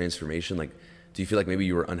like that transformation. Like, do you feel like maybe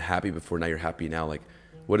you were unhappy before, now you're happy now? Like,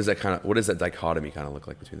 what does that dichotomy kind of look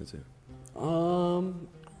like between the two?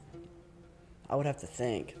 I would have to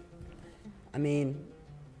think. I mean,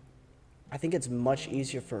 I think it's much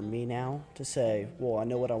easier for me now to say, well, I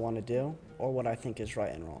know what I want to do or what I think is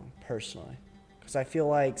right and wrong, personally. Because I feel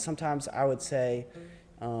like sometimes I would say,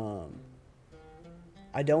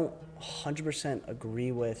 I don't 100%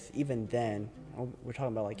 agree with, even then, we're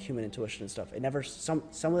talking about like human intuition and stuff. It never, some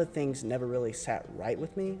of the things never really sat right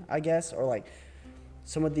with me, I guess, or like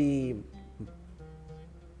some of the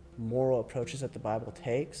moral approaches that the Bible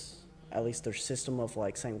takes, at least their system of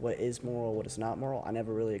like saying what is moral, what is not moral, I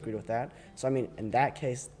never really agreed with that. So I mean, in that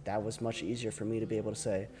case, that was much easier for me to be able to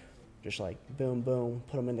say, just like boom, boom,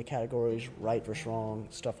 put them in the categories, right versus wrong,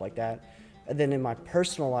 stuff like that. And then in my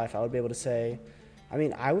personal life, I would be able to say, I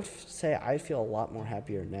mean, I would say I feel a lot more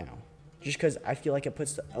happier now, just because I feel like it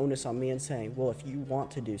puts the onus on me and saying, well, if you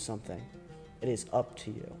want to do something, it is up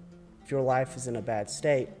to you. If your life is in a bad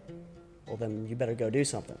state, well, then you better go do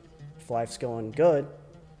something. If life's going good,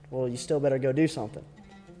 well, you still better go do something.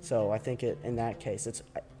 So I think in that case,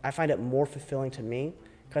 I find it more fulfilling to me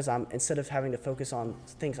because instead of having to focus on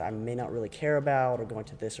things I may not really care about or going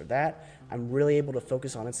to this or that, I'm really able to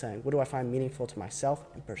focus on it saying, what do I find meaningful to myself,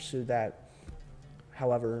 and pursue that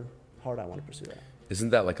however hard I want to pursue that. Isn't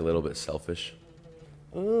that like a little bit selfish?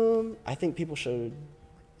 I think people should,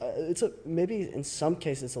 maybe in some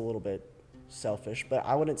cases it's a little bit selfish, but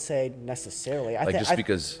I wouldn't say necessarily. I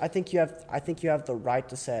think you have the right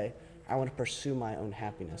to say, I want to pursue my own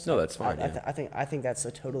happiness. No, that's fine. I think that's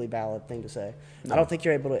a totally valid thing to say. No. I don't think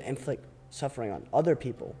you're able to inflict suffering on other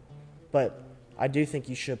people, but I do think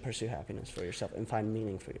you should pursue happiness for yourself and find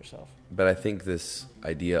meaning for yourself. But I think this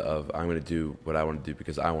idea of I'm going to do what I want to do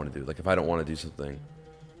because I want to do it. Like, if I don't want to do something,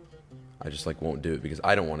 I just like won't do it because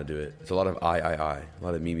I don't want to do it. It's a lot of I, a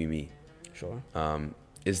lot of me. Sure.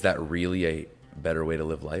 Is that really a better way to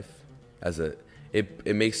live life?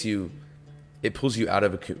 It pulls you out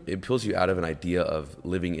of an idea of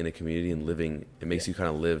living in a community and living. It makes you kind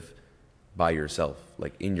of live by yourself,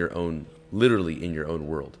 like literally in your own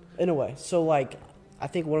world. In a way. So like, I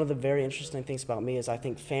think one of the very interesting things about me is I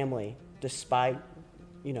think family, despite,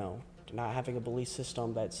 not having a belief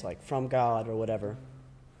system that's like from God or whatever,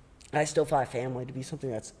 I still find family to be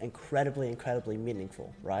something that's incredibly, incredibly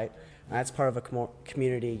meaningful, right? And that's part of a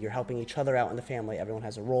community. You're helping each other out in the family. Everyone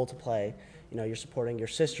has a role to play. You're supporting your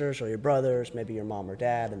sisters or your brothers, maybe your mom or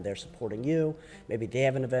dad, and they're supporting you. Maybe they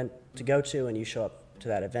have an event to go to and you show up to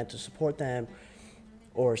that event to support them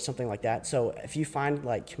or something like that. So if you find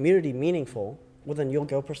like community meaningful, well then you'll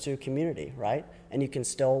go pursue community, right? And you can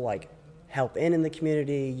still like help in the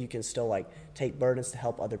community. You can still like take burdens to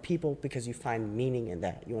help other people because you find meaning in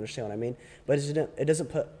that. You understand what I mean? But it doesn't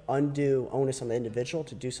put undue onus on the individual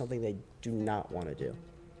to do something they do not want to do.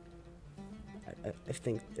 I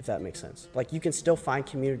think if that makes sense. Like, you can still find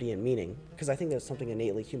community and meaning, because I think that's something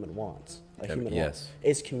innately human wants. Wants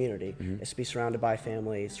is community. Mm-hmm. It's to be surrounded by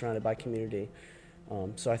family, surrounded by community.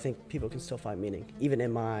 So I think people can still find meaning, even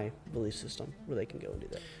in my belief system, where they can go and do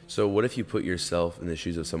that. So what if you put yourself in the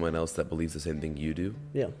shoes of someone else that believes the same thing you do?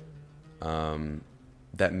 Yeah.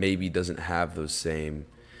 That maybe doesn't have those same,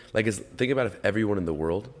 think about if everyone in the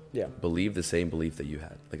world believed the same belief that you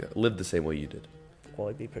had, lived the same way you did. Well,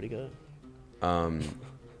 it'd be pretty good.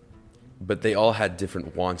 But they all had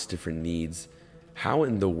different wants, different needs. How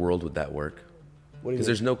in the world would that work? Because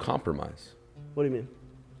there's no compromise. What do you mean?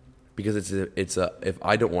 Because it's a if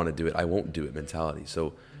I don't want to do it, I won't do it mentality.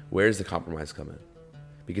 So where's the compromise come in?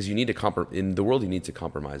 Because you need to in the world, you need to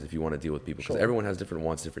compromise if you want to deal with people. Because everyone has different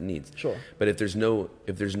wants, different needs. Sure. But if there's no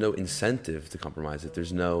incentive to compromise, if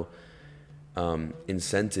there's no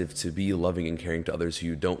incentive to be loving and caring to others who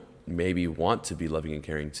you don't maybe want to be loving and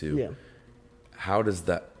caring to. Yeah. How does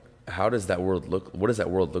that world look? What does that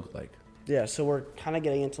world look like? Yeah, so we're kind of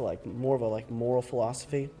getting into like more of a like moral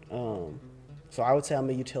philosophy. So I would say I'm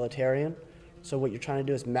a utilitarian. So what you're trying to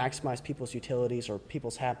do is maximize people's utilities or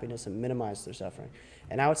people's happiness and minimize their suffering.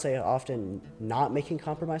 And I would say often not making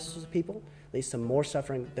compromises with people leads to more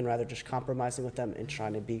suffering than rather just compromising with them and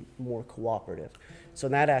trying to be more cooperative. So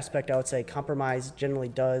in that aspect, I would say compromise generally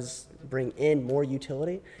does bring in more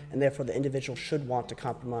utility, and therefore the individual should want to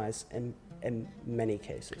compromise in many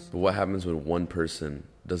cases. But what happens when one person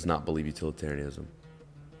does not believe utilitarianism?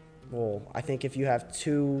 Well, I think if you have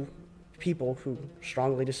two people who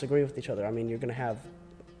strongly disagree with each other, I mean, you're going to have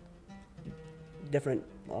different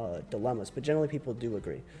dilemmas, but generally people do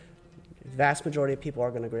agree. Vast majority of people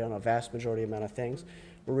are going to agree on a vast majority amount of things.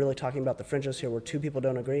 We're really talking about the fringes here where two people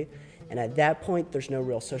don't agree, and at that point there's no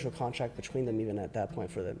real social contract between them even at that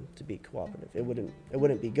point for them to be cooperative. It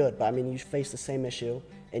wouldn't be good, but I mean, you face the same issue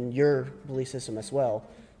in your belief system as well.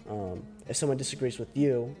 If someone disagrees with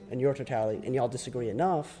you and your totality and y'all disagree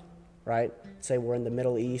enough, right? Say we're in the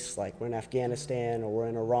Middle East, like we're in Afghanistan or we're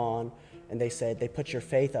in Iran, and they put your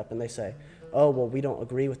faith up and they say, oh, well, we don't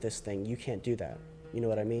agree with this thing. You can't do that. You know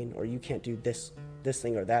what I mean? Or you can't do this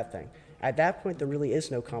thing or that thing. At that point, there really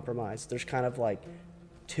is no compromise. There's kind of like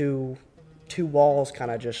two walls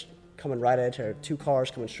kind of just coming right at each other, two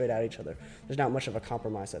cars coming straight at each other. There's not much of a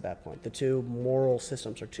compromise at that point. The two moral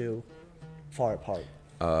systems are too far apart.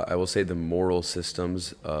 I will say the moral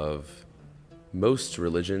systems of most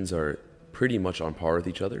religions are pretty much on par with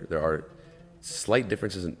each other. There are slight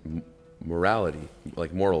differences in morality,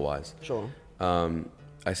 like moral-wise. Sure.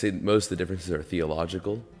 I say most of the differences are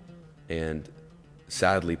theological and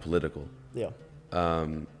sadly political. Yeah.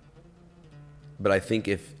 But I think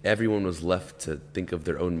if everyone was left to think of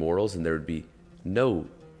their own morals, and there would be no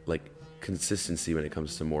like consistency when it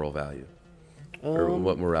comes to moral value or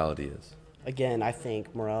what morality is. Again, I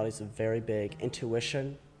think morality is a very big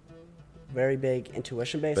intuition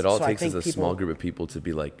based. But all So it I takes is think a small group of people to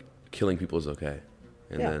be like, killing people is okay.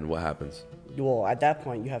 And Yeah. then what happens? Well, at that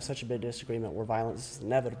point, you have such a big disagreement where violence is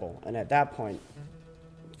inevitable, and at that point,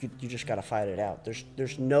 you just got to fight it out.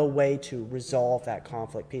 There's no way to resolve that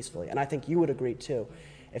conflict peacefully, and I think you would agree too.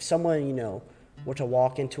 If someone were to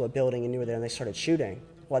walk into a building and you were there and they started shooting,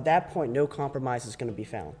 well, at that point, no compromise is going to be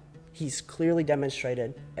found. He's clearly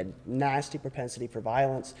demonstrated a nasty propensity for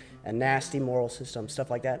violence, a nasty moral system, stuff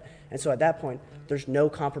like that. And so at that point, there's no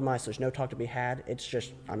compromise, there's no talk to be had. It's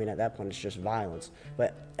just, at that point, it's just violence.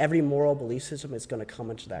 But every moral belief system is going to come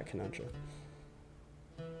into that conundrum.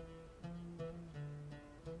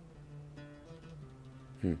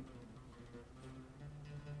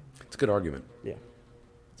 It's a good argument. Yeah.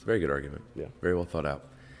 It's a very good argument. Yeah. Very well thought out.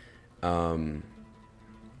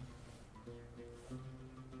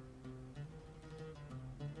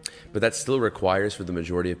 But that still requires for the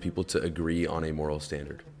majority of people to agree on a moral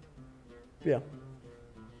standard. Yeah.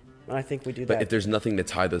 And I think we do But that. if there's nothing to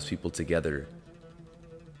tie those people together,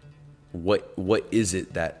 what is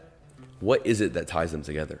it that ties them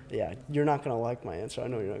together? Yeah, you're not going to like my answer. I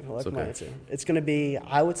know you're not going to like my okay. answer. It's going to be,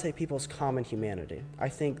 I would say, people's common humanity. I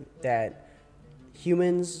think that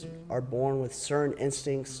humans are born with certain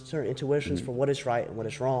instincts, certain intuitions for what is right and what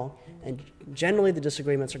is wrong. And generally the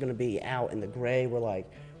disagreements are going to be out in the gray.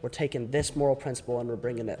 We're taking this moral principle and we're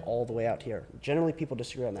bringing it all the way out here. Generally, people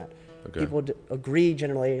disagree on that. Okay. People agree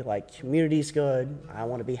generally, like, community's good, I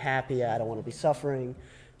want to be happy, I don't want to be suffering.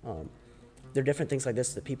 There are different things like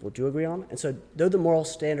this that people do agree on. And so though the moral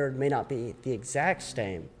standard may not be the exact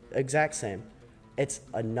same, it's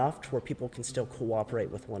enough to where people can still cooperate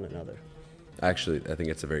with one another. Actually, I think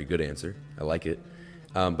it's a very good answer. I like it.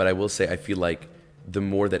 But I will say, I feel like the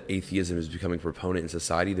more that atheism is becoming proponent in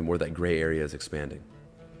society, the more that gray area is expanding.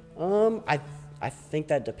 I think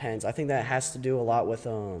that depends. I think that has to do a lot with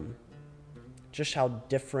just how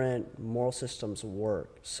different moral systems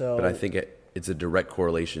work. So, But I think it's a direct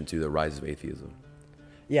correlation to the rise of atheism.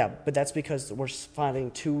 yeah, but that's because we're finding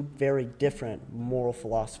two very different moral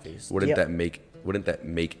philosophies. Wouldn't that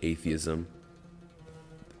make atheism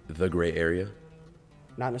the gray area?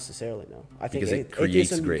 Not necessarily, no. I think Because it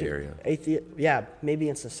creates atheism, gray area. Yeah, maybe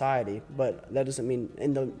in society, but that doesn't mean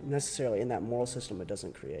necessarily in that moral system it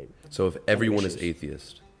doesn't create. So if everyone is issues.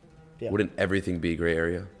 atheist, Yeah. wouldn't everything be gray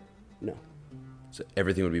area? No. So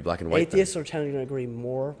everything would be black and white. Atheists are tending to agree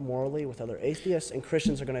more morally with other atheists, and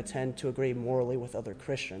Christians are going to tend to agree morally with other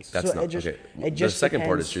Christians. That's so not it just, okay. It The just second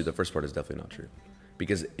part depends. is true. The first part is definitely not true,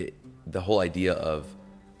 because the whole idea of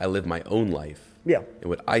I live my own life Yeah. and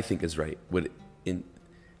what I think is right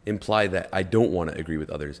imply that I don't want to agree with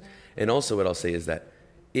others. And also what I'll say is that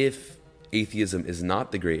if atheism is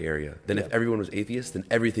not the gray area, then if everyone was atheist, then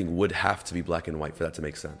everything would have to be black and white for that to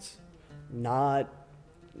make sense. Not.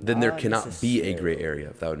 Then there Not cannot be a gray necessarily. area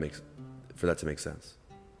if that would make for that to make sense.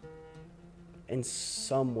 In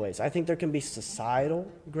some ways, I think there can be societal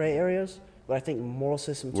gray areas, but I think moral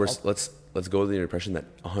systems. Let's go with the impression that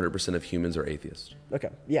 100% of humans are atheists. Okay.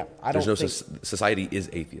 Yeah. I There's don't no think. society is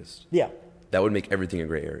atheist. Yeah. That would make everything a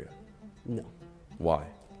gray area. No. Why?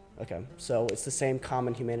 Okay. So it's the same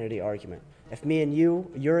common humanity argument. If me and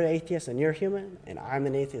you're an atheist and you're human, and I'm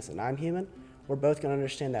an atheist and I'm human, we're both going to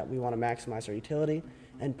understand that we want to maximize our utility,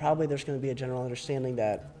 and probably there's going to be a general understanding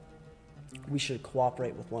that we should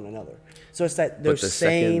cooperate with one another. So it's that those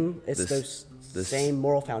same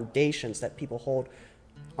moral foundations that people hold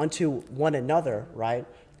unto one another, right?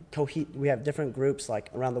 We have different groups like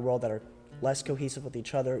around the world that are less cohesive with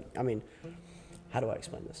each other. I mean, how do I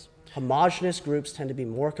explain this? Homogenous groups tend to be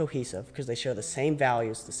more cohesive because they share the same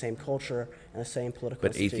values, the same culture, and the same political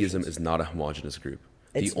But atheism institutions. is not a homogenous group.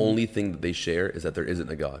 The It's- only thing that they share is that there isn't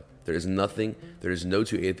a God. There is nothing, there is no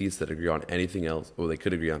two atheists that agree on anything else. Well, they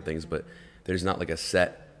could agree on things, but there's not like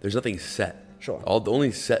there's nothing set. Sure. The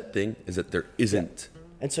only set thing is that there isn't.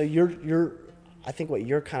 And so I think what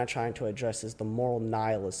you're kind of trying to address is the moral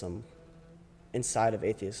nihilism inside of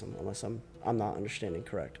atheism, unless I'm not understanding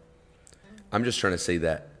correct. I'm just trying to say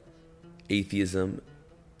that atheism,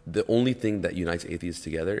 the only thing that unites atheists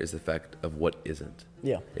together is the fact of what isn't.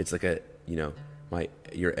 Yeah. It's like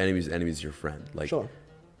your enemy's enemy is your friend. Like, Sure.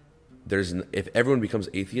 if everyone becomes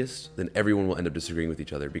atheist, then everyone will end up disagreeing with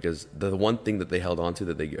each other because the one thing that they held on to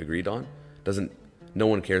that they agreed on no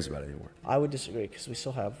one cares about it anymore. I would disagree because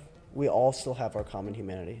we all still have our common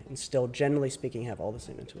humanity and still, generally speaking, have all the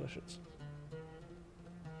same intuitions.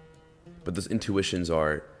 But those intuitions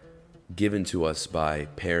are given to us by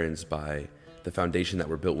parents, by the foundation that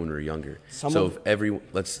were built when we were younger. If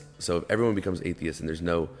everyone becomes atheist and there's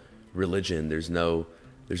no religion,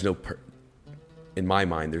 in my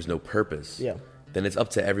mind, there's no purpose. Yeah. Then it's up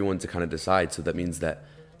to everyone to kind of decide. So that means that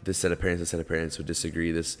this set of parents would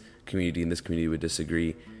disagree, this community and this community would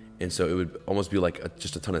disagree. And so it would almost be like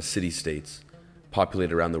just a ton of city-states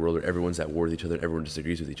populated around the world where everyone's at war with each other and everyone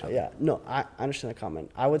disagrees with each other. Yeah, no, I understand the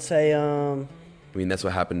comment. I would say, I mean, that's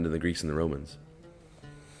what happened to the Greeks and the Romans.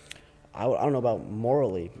 I don't know about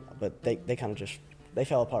morally, but they kind of they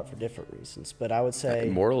fell apart for different reasons. But I would say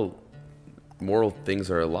Moral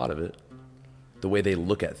things are a lot of it. The way they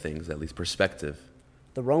look at things, at least perspective.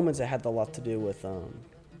 the Romans, it had a lot to do with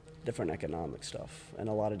different economic stuff and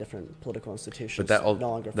a lot of different political institutions. But that all no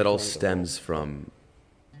longer that all fulfilling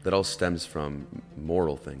stems from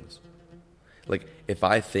moral things. Like if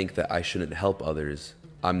I think that I shouldn't help others,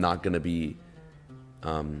 I'm not going to be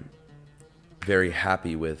very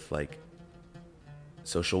happy with like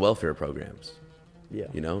social welfare programs. Yeah.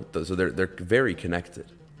 You know, so they're very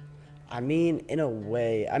connected. I mean, in a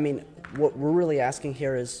way, what we're really asking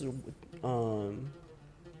here is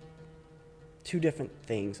two different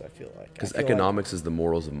things, I feel like. Because I feel like economics is the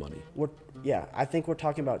morals of money. I think we're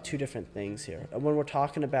talking about two different things here. And when we're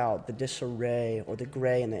talking about the disarray or the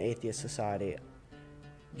gray in the atheist society,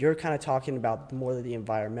 you're kind of talking about more of the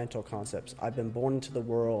environmental concepts. I've been born into the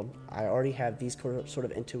world. I already have these sort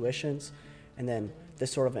of intuitions. And then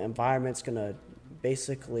this sort of environment's going to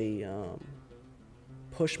basically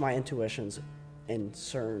push my intuitions in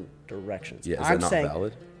certain directions. Yeah, is that not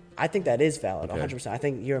valid? I think that is valid, Okay. 100%. I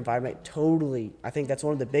think your environment I think that's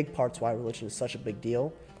one of the big parts why religion is such a big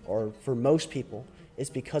deal, or for most people, is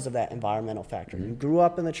because of that environmental factor. Mm-hmm. You grew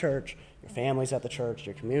up in the church, your family's at the church,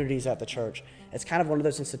 your community's at the church. It's kind of one of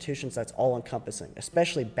those institutions that's all-encompassing,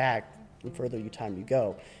 especially back the further time you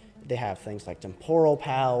go. They have things like temporal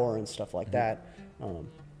power and stuff like that.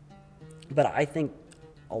 But I think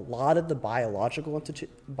a lot of the biological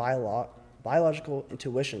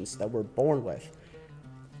intuitions that we're born with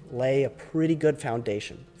lay a pretty good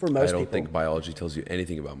foundation for most I don't people. think biology tells you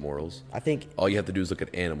anything about morals. I think All you have to do is look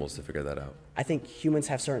at animals to figure that out. humans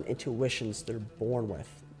have certain intuitions they're born with.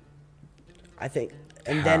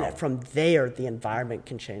 And How? then from there, the environment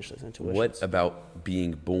can change those intuitions. What about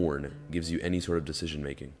being born gives you any sort of decision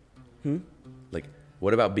making? Like,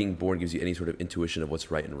 what about being born gives you any sort of intuition of what's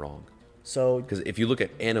right and wrong? So, Because if you look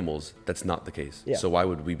at animals, that's not the case. Yeah. So why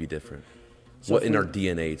would we be different? So What if in we- our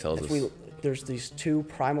DNA tells us? there's these two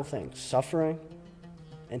primal things, suffering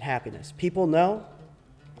and happiness. People know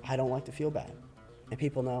I don't like to feel bad, and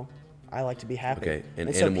people know I like to be happy. Okay,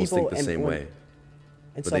 and so animals think the and same when- way. in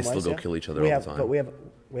But some they still ways, go yeah. kill each other We all have- the time. But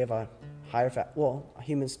we have a higher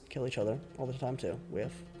humans kill each other all the time too.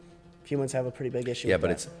 Humans have a pretty big issue. Yeah,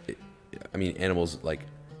 with but that. animals, like,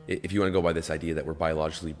 if you want to go by this idea that we're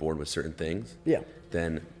biologically born with certain things, Yeah.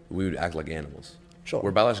 then we would act like animals. Sure.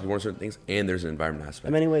 We're biologically born with certain things, and there's an environment aspect.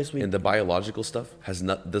 In many ways, and the biological stuff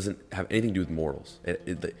doesn't have anything to do with morals.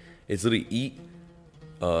 It's literally eat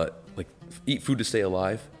food to stay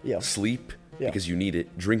alive, Yeah. sleep Yeah. because you need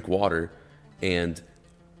it, drink water, and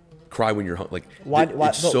cry when you're hungry. Like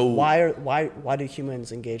why do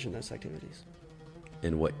humans engage in those activities?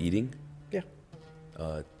 In what, eating?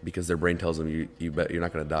 Yeah. Because their brain tells them you're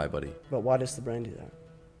not going to die, buddy. But why does the brain do that?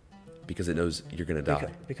 Because it knows you're going to die.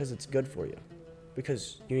 Because it's good for you.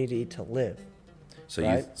 Because you need to eat to live. So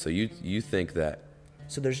right? you think that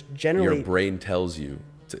so there's generally your brain tells you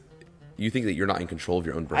to, you think that you're not in control of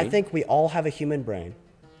your own brain? I think we all have a human brain.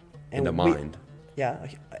 And a mind. Yeah,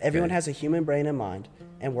 everyone Okay. has a human brain and mind,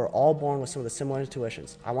 and we're all born with some of the similar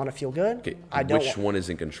intuitions. I want to feel good. Okay. I don't. Which one is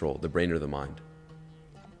in control, the brain or the mind?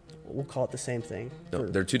 We'll call it the same thing. No,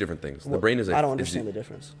 they're two different things. Well, The brain is I don't understand the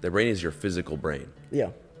difference. The brain is your physical brain. Yeah.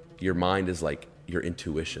 Your mind is like your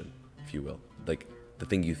intuition, if you will. Like the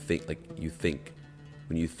thing you think,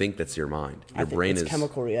 when you think, that's your mind. Your I think brain it's is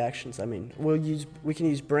chemical reactions. I mean, we can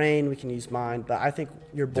use brain, we can use mind, but I think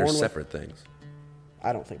you're born they're with. separate things.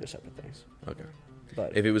 I don't think they're separate things. Okay.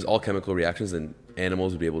 But If it was all chemical reactions, then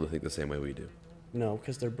animals would be able to think the same way we do. no,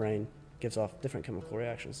 because their brain gives off different chemical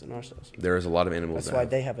reactions than ours does. There is a lot of animals That's that why have,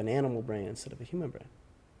 they have an animal brain instead of a human brain.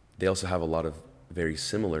 they also have a lot of very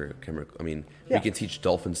similar chemical. I mean, Yeah. we can teach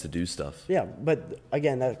dolphins to do stuff. Yeah, but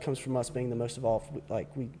again, that comes from us being the most evolved. Like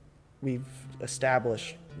we've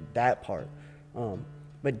established that part.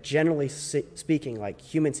 But generally speaking, like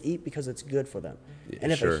humans eat because it's good for them. Yeah,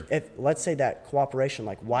 And sure. if let's say that cooperation,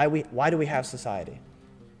 like why do we have society?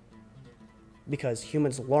 Because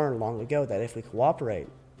humans learned long ago that if we cooperate,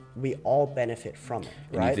 we all benefit from it.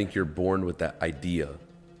 And Right? you think you're born with that idea.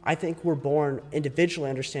 I think we're born individually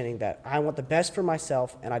understanding that I want the best for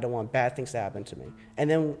myself and I don't want bad things to happen to me. And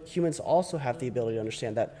then humans also have the ability to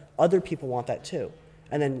understand that other people want that too.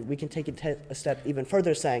 And then we can take it a step even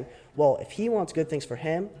further saying, well, if he wants good things for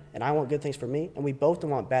him and I want good things for me and we both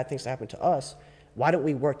don't want bad things to happen to us, why don't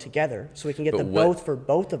we work together so we can get But the what- both for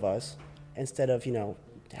both of us instead of,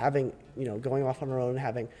 having, going off on our own and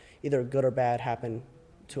having either good or bad happen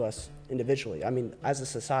to us individually. I mean, as a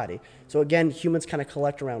society. So again, humans kind of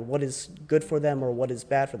collect around what is good for them or what is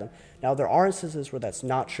bad for them. Now, there are instances where that's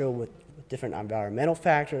not true with different environmental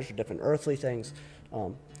factors or different earthly things.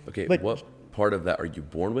 Okay, But- what part of that are you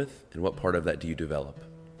born with, and what part of that do you develop?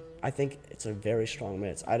 I think it's a very strong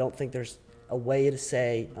mix. I don't think there's a way to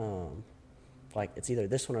say, like, it's either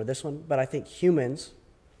this one or this one, but I think humans,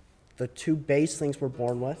 the two base things we're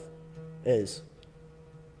born with is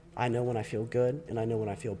I know when I feel good and I know when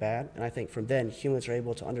I feel bad. And I think from then, humans are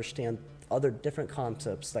able to understand other different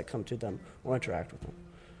concepts that come to them or interact with them.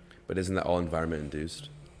 But isn't that all environment induced?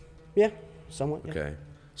 Yeah, somewhat. Yeah. Okay.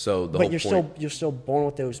 So the But whole you're still born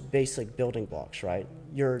with those basic building blocks, right?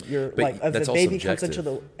 You're But like if that's a all baby comes into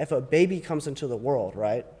subjective. if a baby comes into the world,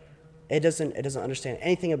 right? It doesn't understand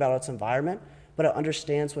anything about its environment, but it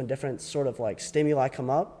understands when different sort of like stimuli come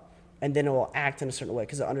up, and then it will act in a certain way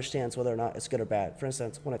because it understands whether or not it's good or bad. For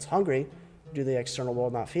instance, when it's hungry, due to the external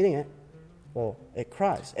world not feeding it, well, it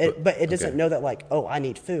cries. But it doesn't okay. know that like, oh, I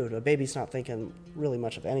need food. A baby's not thinking really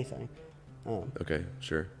much of anything. Okay,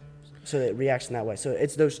 sure. So it reacts in that way. So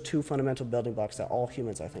it's those two fundamental building blocks that all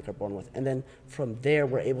humans, I think, are born with. And then from there,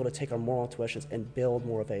 we're able to take our moral intuitions and build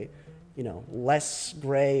more of a, less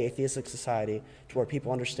gray atheistic society to where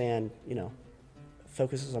people understand,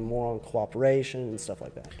 focuses on more on cooperation and stuff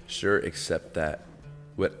like that. Sure, except that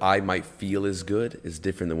what I might feel is good is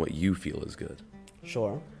different than what you feel is good.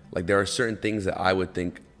 Sure. Like there are certain things that I would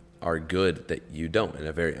think are good that you don't.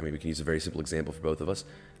 And we can use a very simple example for both of us.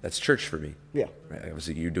 That's church for me. Yeah. Right?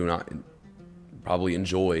 Obviously, you do not probably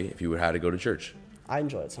enjoy if you would have to go to church. I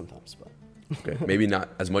enjoy it sometimes, but Okay. Maybe not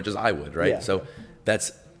as much as I would, right? Yeah. So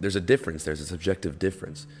there's a difference. There's a subjective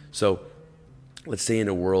difference. So let's say in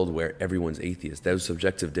a world where everyone's atheist, those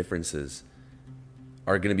subjective differences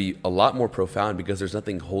are going to be a lot more profound because there's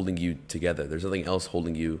nothing holding you together. There's nothing else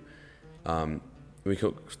holding you. We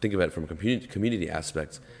can think about it from a community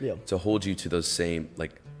aspects Yeah. to hold you to those same,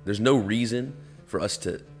 like, there's no reason for us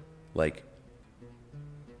to, like,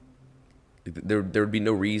 there would be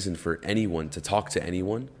no reason for anyone to talk to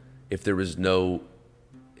anyone if there was no,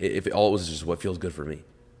 if it all was just what feels good for me.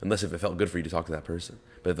 Unless if it felt good for you to talk to that person.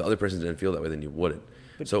 But if the other person didn't feel that way, then you wouldn't.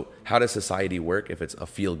 So how does society work if it's a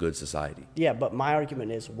feel-good society? yeah, but my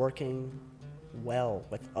argument is working well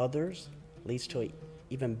with others leads to an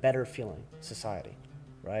even better feeling society,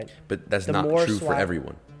 right? But that's The not more true for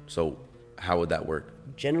everyone. So how would that work?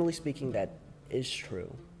 Generally speaking, that is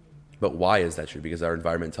true. But why is that true? Because our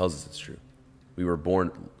environment tells us it's true. We were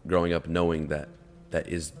born growing up knowing that that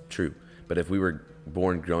is true. But if we were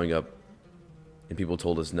born growing up and people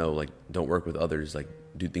told us no, like don't work with others, like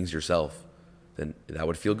do things yourself, then that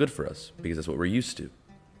would feel good for us because that's what we're used to.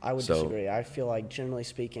 I would disagree. I feel like, generally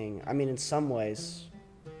speaking, I mean, in some ways,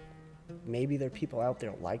 maybe there are people out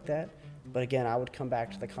there like that. But again, I would come back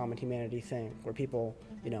to the common humanity thing where people,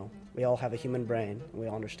 we all have a human brain and we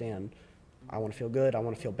all understand, I want to feel good, I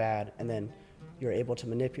want to feel bad. And then you're able to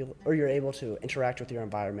manipulate, or you're able to interact with your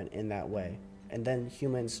environment in that way. And then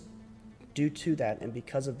humans, due to that and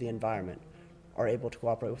because of the environment, are able to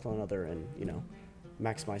cooperate with one another and,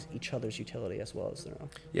 maximize each other's utility as well as their own.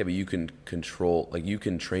 Yeah, but you can control, like you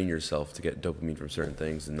can train yourself to get dopamine from certain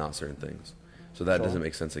things and not certain things. So that doesn't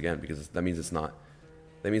make sense again, because that means it's not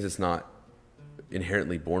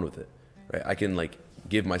inherently born with it, right? I can like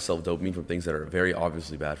give myself dopamine from things that are very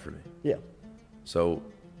obviously bad for me. Yeah. So,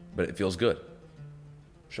 but it feels good.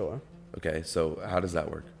 Sure. Okay, so how does that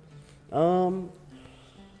work?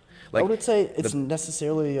 I wouldn't say it's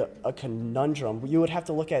necessarily a conundrum. You would have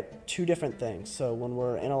to look at two different things. So when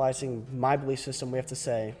we're analyzing my belief system, we have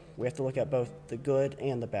to look at both the good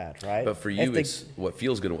and the bad, right? But for you, it's what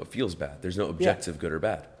feels good and what feels bad. There's no objective good or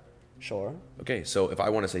bad. Sure. Okay, so if I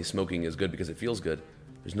want to say smoking is good because it feels good,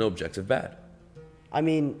 there's no objective bad. I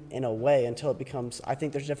mean, in a way, until it becomes, I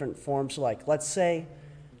think there's different forms. Like, let's say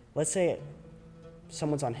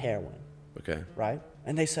someone's on heroin. Okay. Right?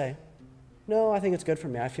 And they say, no, I think it's good for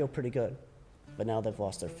me. I feel pretty good. But now they've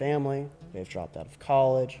lost their family. They've dropped out of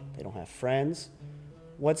college. They don't have friends.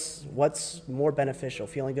 What's more beneficial,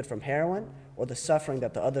 feeling good from heroin or the suffering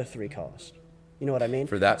that the other three caused? You know what I mean?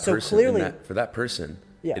 For that person, clearly,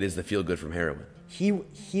 it is the feel good from heroin.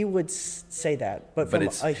 He would say that, but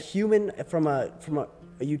from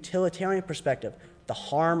a utilitarian perspective, the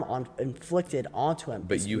harm inflicted onto him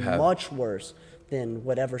is much worse than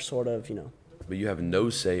whatever sort of But you have no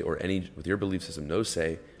say with your belief system, no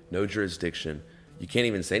say, no jurisdiction. You can't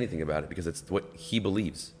even say anything about it because it's what he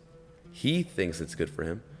believes. He thinks it's good for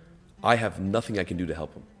him. I have nothing I can do to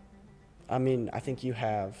help him. I mean, I think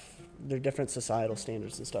there are different societal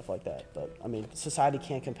standards and stuff like that. But, I mean, society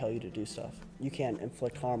can't compel you to do stuff. You can't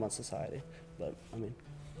inflict harm on society. But, I mean,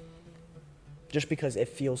 just because it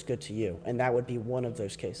feels good to you. And that would be one of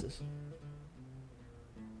those cases.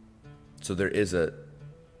 So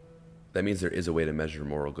that means there is a way to measure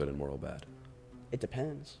moral good and moral bad. It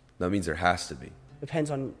depends. That means there has to be.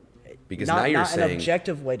 Depends on... Because now you're saying... an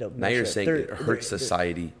objective way to measure it. Now you're saying it hurts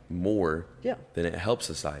society more than it helps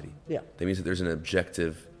society. Yeah. That means that there's an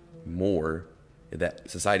objective more that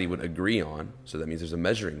society would agree on. So that means there's a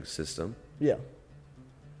measuring system. Yeah.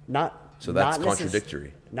 So that's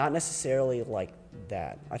contradictory. Not necessarily like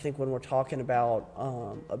that. I think when we're talking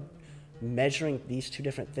about measuring these two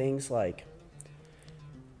different things, like...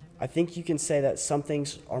 I think you can say that some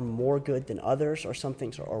things are more good than others or some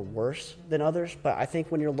things are worse than others. But I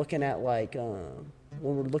think when you're looking at when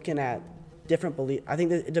we're looking at different beliefs, I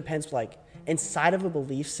think that it depends, like inside of a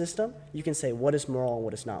belief system, you can say what is moral and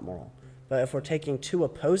what is not moral. But if we're taking two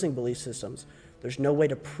opposing belief systems, there's no way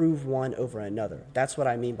to prove one over another. That's what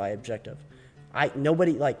I mean by objective.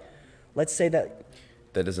 Let's say that.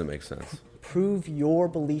 That doesn't make sense. Prove your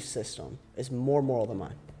belief system is more moral than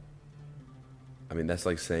mine. I mean, that's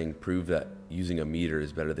like saying prove that using a meter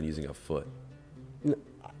is better than using a foot.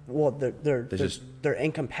 Well, they're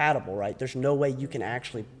incompatible, right? There's no way you can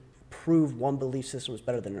actually prove one belief system is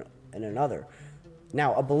better than another.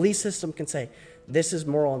 Now, a belief system can say this is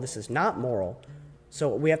moral and this is not moral. So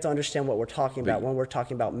we have to understand what we're talking about when we're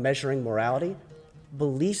talking about measuring morality.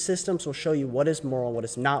 Belief systems will show you what is moral and what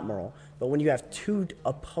is not moral. But when you have two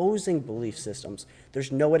opposing belief systems,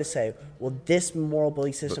 there's no way to say, well, this moral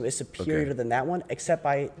belief system is superior than that one, except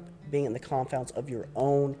by being in the confounds of your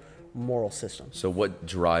own moral system. So what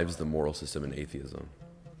drives the moral system in atheism?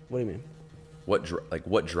 What do you mean?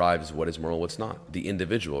 What drives what is moral, what's not? The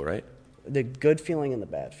individual, right? The good feeling and the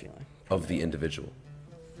bad feeling. Of the individual.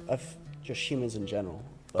 Of just humans in general.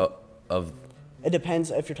 It depends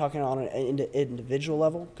if you're talking on an individual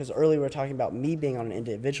level, because earlier we were talking about me being on an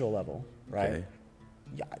individual level, right? Okay.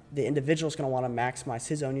 Yeah, the individual is going to want to maximize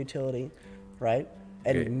his own utility, right?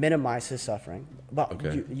 And minimize his suffering. But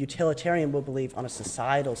utilitarian will believe on a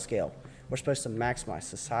societal scale, we're supposed to maximize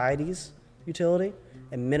society's utility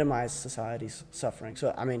and minimize society's suffering.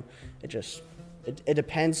 So, I mean, it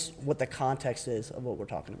depends what the context is of what we're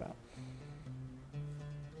talking about.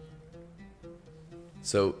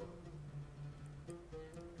 So...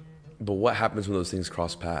 But what happens when those things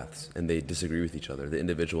cross paths and they disagree with each other, the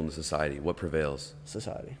individual and the society? What prevails?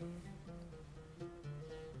 Society.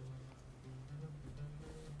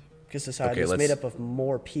 Because society Okay, is let's- made up of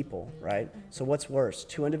more people, right? So what's worse,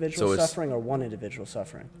 two individuals it's- suffering or one individual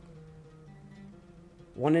suffering?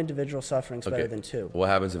 One individual suffering is better than two. What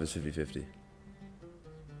happens if it's 50-50?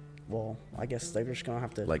 Well, I guess they're just gonna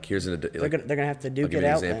have to. Like here's an they're gonna have to I'll duke give it you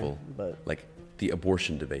an out. example. Then, but Like the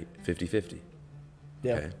abortion debate, 50-50.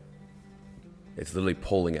 yeah, Okay. It's literally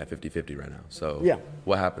polling at 50-50 right now. So Yeah.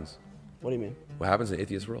 what happens? what do you mean? What happens in an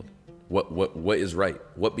atheist world? What is right?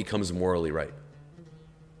 What becomes morally right?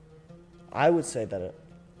 I would say that it.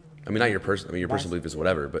 I mean, not your person. I mean, your My- personal belief is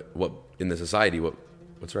whatever. But what in the society?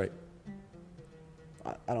 What's right?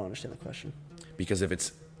 I don't understand the question. Because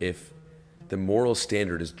if the moral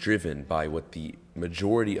standard is driven by what the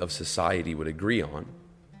majority of society would agree on,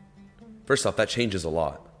 first off, that changes a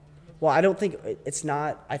lot. Well, I don't think it's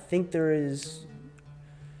not. I think there is.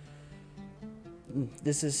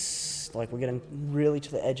 This is like we're getting really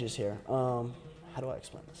to the edges here. How do I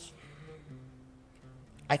explain this?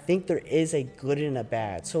 I think there is a good and a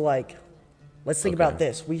bad. So, like, let's think about Okay.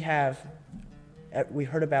 this. We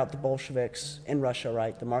heard about the Bolsheviks in Russia,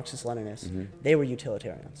 right? The Marxist-Leninists. They were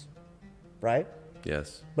utilitarians, right?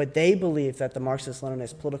 Yes. But they believed that the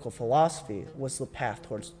Marxist-Leninist political philosophy was the path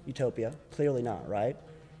towards utopia. Clearly not, right?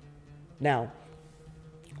 Now,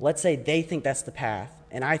 let's say they think that's the path,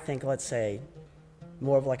 and I think, let's say,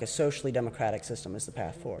 more of like a socially democratic system is the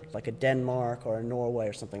path forward, like a Denmark or a Norway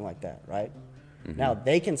or something like that, right? Now,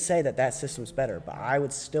 they can say that that system's better, but I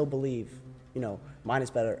would still believe, mine is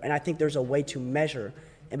better. And I think there's a way to measure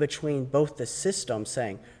in between both the systems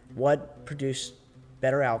saying what produced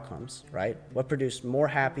better outcomes, right? What produced more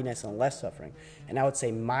happiness and less suffering. And I would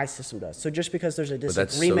say my system does. So just because there's a But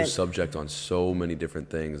that's disagreement. so subject on so many different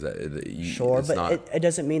things that Sure, it's but not. it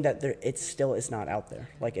doesn't mean that it still is not out there.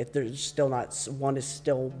 Like, there's still not, one is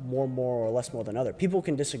still more moral or less moral than other. People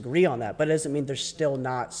can disagree on that, but it doesn't mean there's still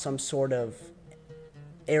not some sort of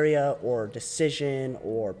area or decision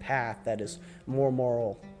or path that is more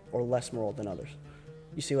moral or less moral than others.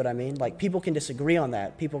 You see what I mean? Like, people can disagree on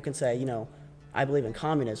that. People can say, I believe in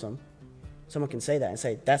communism. Someone can say that and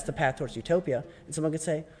say that's the path towards utopia, and someone could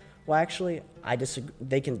say, well, actually, I disagree.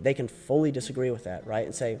 They can fully disagree with that, right?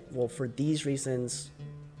 And say, well, for these reasons,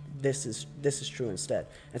 this is true instead.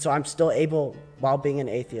 And so I'm still able, while being an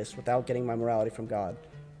atheist, without getting my morality from God,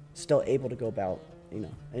 still able to go about, and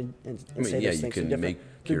say yeah, those you things can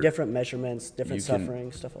through different measurements, different you can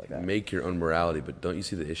suffering, stuff like that. make your own morality, but don't you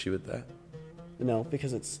see the issue with that? No,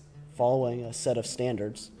 because it's following a set of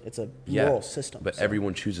standards. It's a Yeah, moral system. but so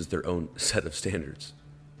everyone chooses their own set of standards.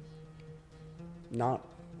 not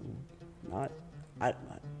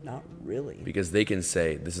really. Because they can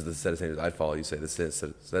say, this is the set of standards I follow. You say, this is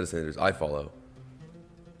the set of standards I follow.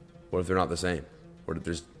 What if they're not the same? What if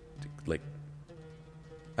there's, like,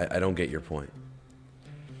 I don't get your point.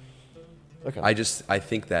 Okay. I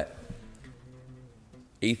think that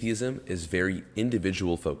atheism is very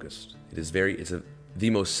individual focused. It's the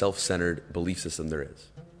most self-centered belief system there is.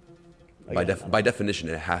 By definition,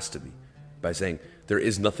 it has to be. By saying, there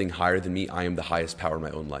is nothing higher than me, I am the highest power in my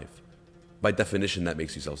own life. By definition, that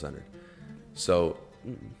makes you self-centered. So,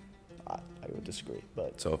 I would disagree,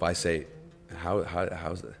 but so if I say,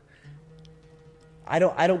 how's that? I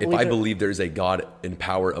don't If believe I believe there is a God in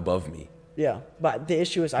power above me, yeah, but the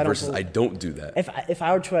issue is I don't versus I believe, don't do that. if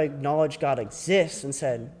I were to acknowledge God exists and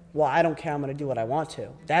said, well, I don't care, I'm going to do what I want to,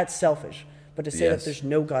 that's selfish. But to say Yes. that there's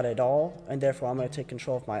no God at all and therefore I'm going to take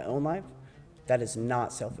control of my own life, that is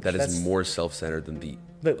not selfish. That is That's- more self-centered than the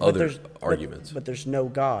but other there's- arguments. But there's no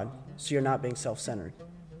God, so you're not being self-centered.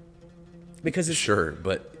 Because it's, Sure,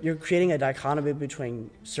 but you're creating a dichotomy between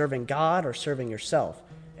serving God or serving yourself.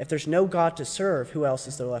 If there's no God to serve, who else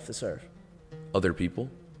is there left to serve? other people,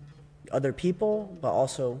 Other people, but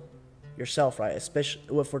also yourself, right? Especially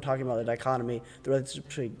if we're talking about the dichotomy, the relationship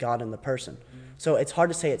between God and the person. So it's hard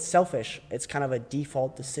to say it's selfish. It's kind of a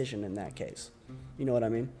default decision in that case. You know what I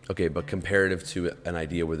mean? okay, but comparative to an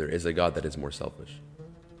idea where there is a God, that is more selfish.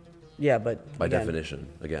 Yeah, but By again, definition,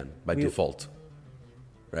 again, by we- default,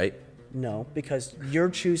 right? no, because you're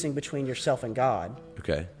choosing between yourself and God.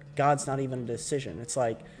 Okay. God's not even a decision. It's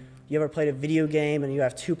like, you ever played a video game and you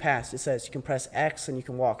have two paths. It says you can press X and you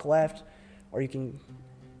can walk left, or you can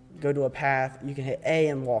go to a path, you can hit A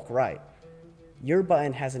and walk right. Your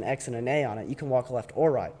button has an X and an A on it. You can walk left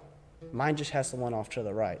or right. Mine just has the one off to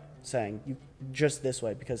the right, saying you just this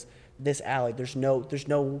way, because this alley, there's no,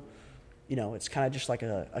 it's kind of just like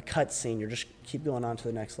a cut scene. You're just keep going on to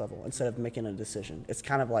the next level instead of making a decision. It's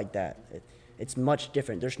kind of like that. It's much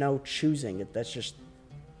different. There's no choosing. That's just,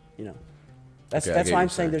 that's Okay, I get why I'm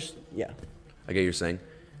what saying you're there's, yeah. I get what you're saying.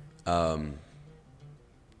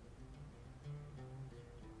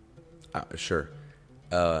 Sure.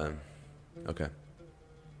 Okay.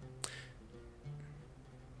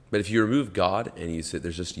 But if you remove God and you say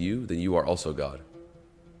there's just you, then you are also God.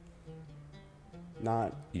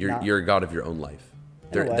 You're a God of your own life.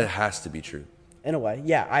 That has to be true. In a way,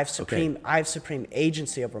 yeah. I have supreme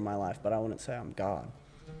agency over my life, but I wouldn't say I'm God.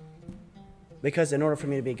 Because in order for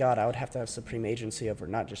me to be God, I would have to have supreme agency over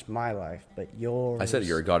not just my life, but yours. I said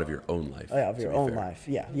you're a God of your own life. Oh, yeah, of your own life.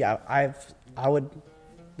 Yeah, yeah.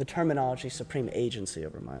 The terminology supreme agency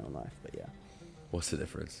over my own life, but yeah. What's the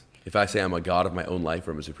difference? If I say I'm a God of my own life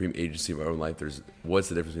or I'm a supreme agency of my own life, what's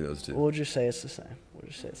the difference between those two? We'll just say it's the same.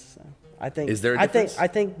 I think. Is there a difference? I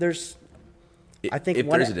think there's. If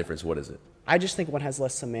there is a difference, what is it? I just think one has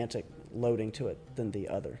less semantic loading to it than the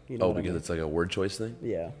other. You know because it's like a word choice thing?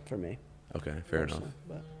 Yeah, for me. Okay, fair enough.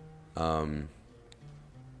 But,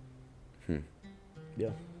 Yeah.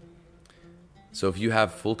 So if you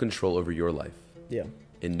have full control over your life, yeah,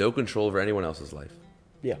 and no control over anyone else's life,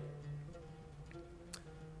 yeah,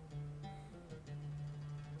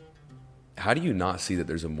 how do you not see that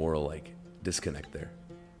there's a moral disconnect there?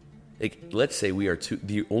 Let's say we are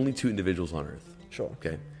the only two individuals on Earth. Sure.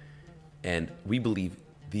 Okay, and we believe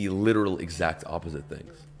the literal exact opposite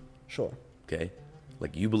things. Sure. Okay,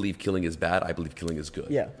 like you believe killing is bad, I believe killing is good.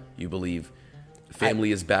 Yeah. You believe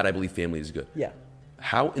family is bad, I believe family is good. Yeah.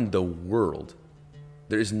 How in the world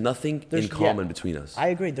there is nothing in common between us? I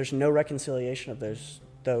agree. There's no reconciliation of those.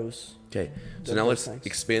 Okay, so now let's things.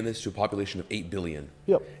 expand this to a population of 8 billion.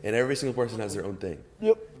 Yep. And every single person has their own thing.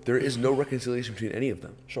 Yep. There is no reconciliation between any of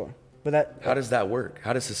them. Sure. But how does that work?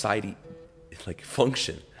 How does society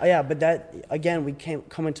function? Oh, yeah, but that again we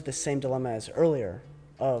come into the same dilemma as earlier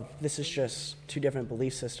of this is just two different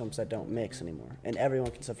belief systems that don't mix anymore, and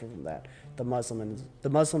everyone can suffer from that. The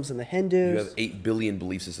Muslims and the Hindus. You have 8 billion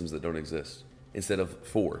belief systems that don't exist instead of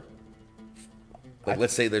 4.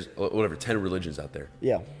 Let's say there's 10 religions out there.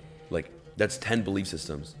 Yeah. That's 10 belief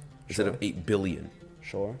systems instead of 8 billion.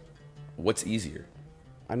 Sure. What's easier?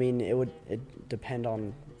 I mean, it depend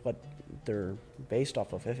on what they're based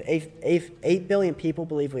off of. If 8 billion people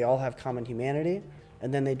believe we all have common humanity,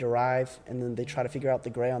 and then they derive and then they try to figure out the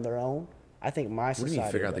gray on their own, I think my society. What do you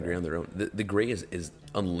mean figure out the gray on their own? The gray is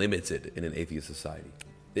unlimited in an atheist society.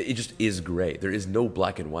 It just is gray. There is no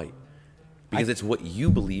black and white. Because it's what you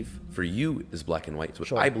believe for you is black and white. It's what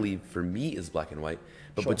Sure. I believe for me is black and white.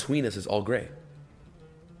 But Sure. between us is all gray.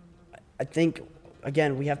 I think,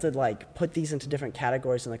 again, we have to put these into different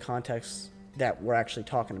categories in the context that we're actually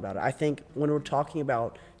talking about it. I think when we're talking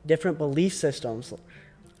about different belief systems,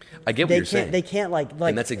 I get what you're saying. They can't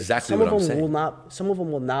and that's exactly what I'm saying. Some of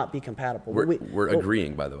them will not be compatible. We're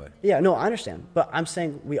agreeing, by the way. Yeah, no, I understand. But I'm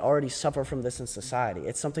saying we already suffer from this in society.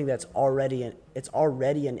 It's something that's already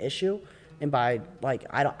an issue. And by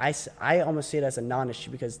I almost see it as a non-issue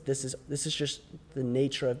because this is just the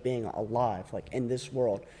nature of being alive. In this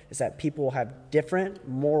world, is that people have different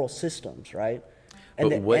moral systems, right?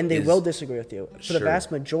 And they will disagree with you. For the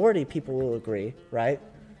vast majority, people will agree, right?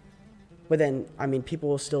 But then, people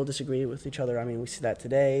will still disagree with each other. We see that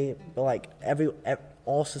today. But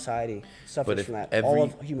all society suffers from that. All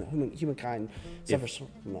of humankind suffers from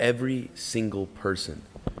that. Every single person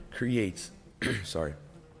creates,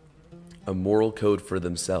 a moral code for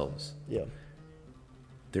themselves. Yeah.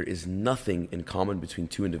 There is nothing in common between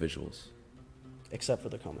two individuals. Except for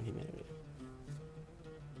the common humanity.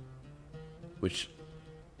 Which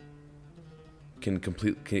can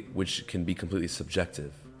be completely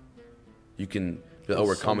subjective. You can be,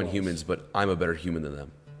 we're common humans, but I'm a better human than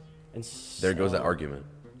them. And there goes that argument.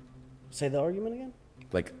 Say the argument again?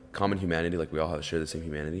 Common humanity, we all share the same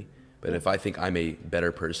humanity. But if I think I'm a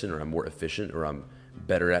better person or I'm more efficient or I'm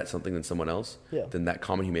better at something than someone else, then that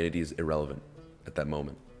common humanity is irrelevant at that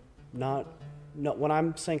moment. No, when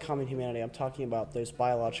I'm saying common humanity, I'm talking about those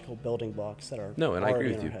biological building blocks that are. No, and I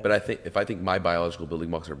agree with you. But if I think my biological building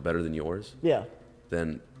blocks are better than yours,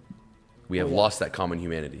 then we have lost that common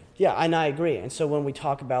humanity. Yeah, and I agree. And so when we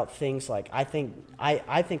talk about things I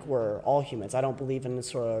think we're all humans. I don't believe in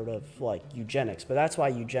sort of eugenics, but that's why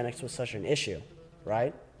eugenics was such an issue,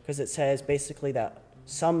 right? Because it says basically that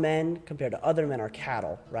some men compared to other men are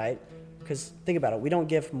cattle, right? Because think about it, we don't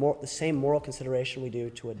give the same moral consideration we do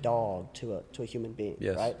to a dog, to a human being,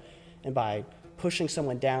 right? And by pushing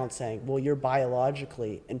someone down saying, well, you're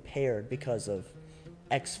biologically impaired because of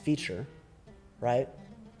X feature, right?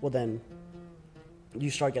 Well, then you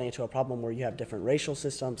start getting into a problem where you have different racial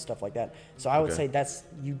systems, stuff like that. So I would say that's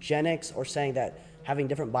eugenics, or saying that having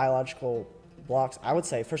different biological blocks. I would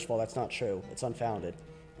say, first of all, that's not true. It's unfounded.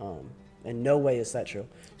 In no way is that true.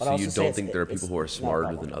 But so you don't think there are people who are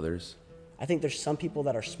smarter than others? I think there's some people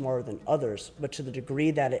that are smarter than others, but to the degree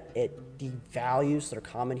that it devalues their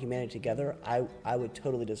common humanity together, I would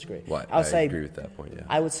totally disagree. Well, I would say, agree with that point, yeah.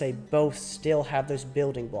 I would say both still have those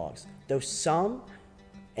building blocks, though some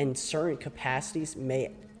in certain capacities may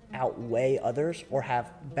outweigh others or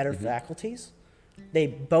have better faculties. They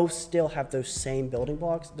both still have those same building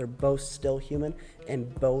blocks. They're both still human,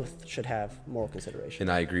 and both should have moral consideration.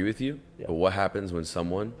 And I agree with you, but what happens when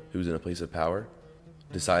someone who's in a place of power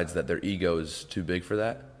decides that their ego is too big for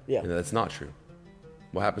that? Yeah. And that's not true.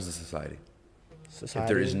 What happens to society? Society, If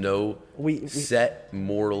there is no we set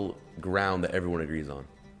moral ground that everyone agrees on,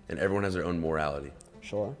 and everyone has their own morality,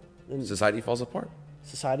 sure, and society falls apart.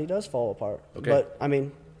 society does fall apart. Okay. But I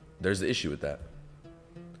mean, There's the issue with that.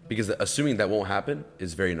 Because assuming that won't happen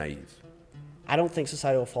is very naive. I don't think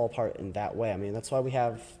society will fall apart in that way. I mean, that's why we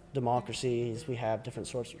have democracies, we have different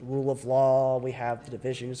sorts of rule of law, we have the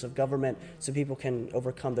divisions of government, so people can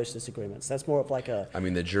overcome those disagreements. That's more of like a... I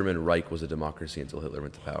mean, the German Reich was a democracy until Hitler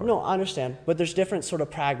went to power. No, I understand, but there's different sort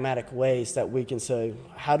of pragmatic ways that we can say,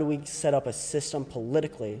 how do we set up a system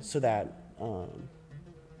politically so that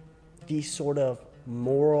these sort of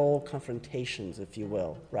moral confrontations, if you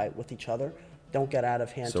will, right, with each other, don't get out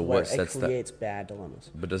of hand So to where what it sets that- creates bad dilemmas.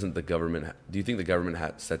 But doesn't the government... do you think the government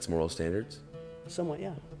sets moral standards? Somewhat,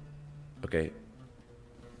 yeah. Okay.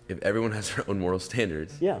 If everyone has their own moral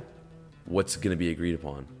standards, Yeah. what's going to be agreed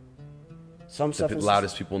upon? Some The stuff is...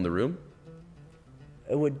 loudest people in the room?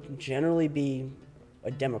 It would generally be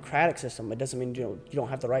a democratic system. It doesn't mean you don't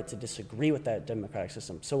have the right to disagree with that democratic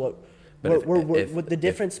system. So what the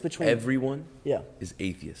difference between... everyone Yeah. is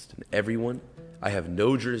atheist, and everyone... I have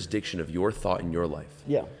no jurisdiction of your thought in your life.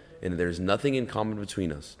 Yeah. And there's nothing in common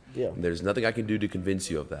between us. Yeah. And there's nothing I can do to convince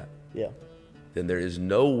you of that. Yeah. Then there is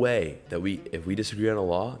no way that if we disagree on a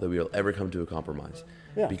law, that we will ever come to a compromise.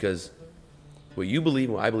 Yeah. Because what you believe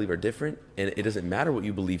and what I believe are different, and it doesn't matter what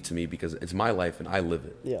you believe to me because it's my life and I live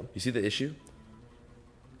it. Yeah. You see the issue?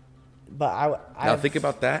 But Now think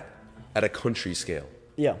about that at a country scale,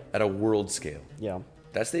 Yeah. at a world scale. Yeah.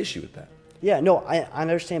 That's the issue with that. Yeah, no, I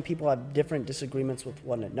understand people have different disagreements with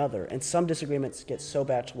one another, and some disagreements get so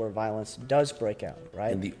bad to where violence does break out,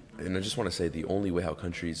 right? And I just want to say the only way how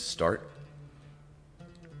countries start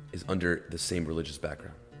is under the same religious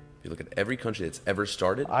background. If you look at every country that's ever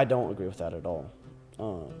started, I don't agree with that at all.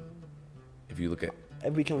 if you look at,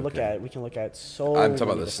 We can look Okay. at so. I'm talking many about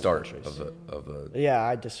the different start countries. of a. Yeah,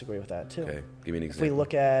 I disagree with that too. Okay, give me an If example. we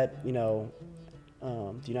look at the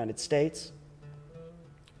United States,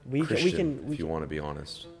 Christian, if you want to be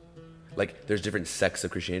honest, like there's different sects of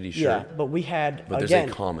Christianity, sure, yeah, but we had but there's again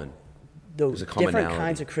a common. those a different commonality.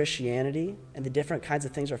 kinds of Christianity and the different kinds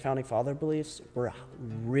of things our founding father believes were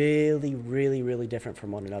really, really, really different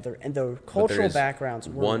from one another, and the But there cultural is backgrounds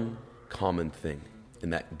were one common thing, in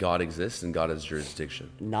that God exists and God has jurisdiction.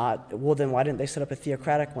 not. Well, then why didn't they set up a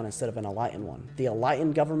theocratic one instead of an enlightened one? The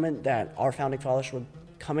enlightened government that our founding fathers were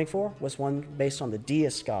coming for was one based on the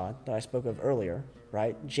deist God that I spoke of earlier,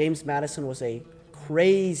 right? James Madison was a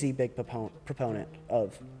crazy big proponent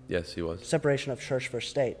of Yes, he was. separation of church versus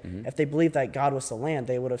state. Mm-hmm. If they believed that God was the land,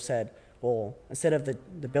 they would have said, well, instead of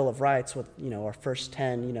the Bill of Rights with, our first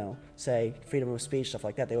 10, say freedom of speech, stuff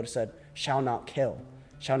like that, they would have said, shall not kill,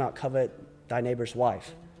 shall not covet thy neighbor's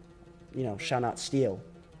wife, shall not steal.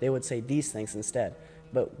 They would say these things instead.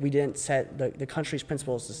 But we didn't set, the country's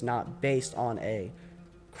principles is not based on a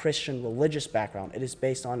Christian religious background. It is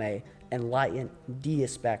based on a enlightened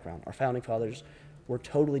deist background. Our founding fathers were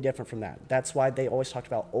totally different from that. That's why they always talked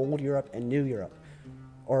about old Europe and new Europe,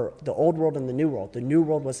 or the old world and the new world. The new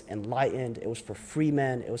world was enlightened. It was for free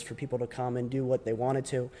men. It was for people to come and do what they wanted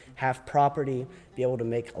to, have property, be able to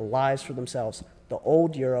make lives for themselves. The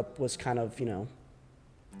old Europe was kind of,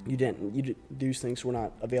 these things were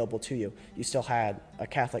not available to you. You still had a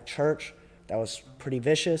Catholic Church that was pretty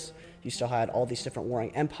vicious. You still had all these different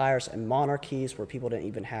warring empires and monarchies where people didn't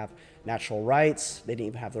even have natural rights. They didn't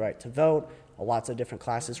even have the right to vote. Lots of different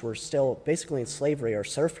classes were still basically in slavery or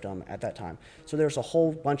serfdom at that time. So there's a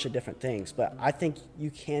whole bunch of different things. But I think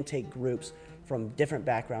you can take groups from different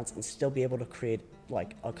backgrounds and still be able to create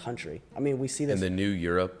like a country. I mean, we see this. And the new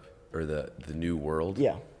Europe or the new world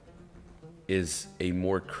Yeah. is a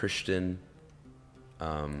more Christian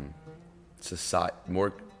society,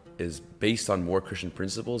 is based on more Christian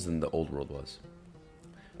principles than the old world was.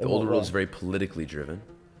 The old world was very politically driven.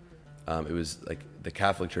 It was like the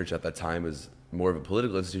Catholic Church at that time was more of a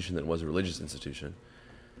political institution than it was a religious institution.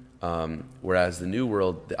 Whereas the New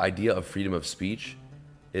World, the idea of freedom of speech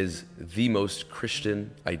is the most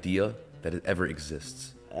Christian idea that it ever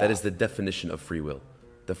exists. That is the definition of free will.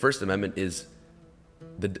 The First Amendment is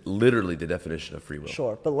literally the definition of free will.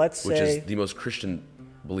 Sure, but let's which say is the most Christian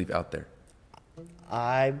belief out there.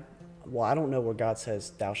 I don't know where God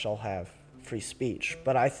says thou shalt have free speech,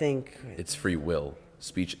 but I think It's free will.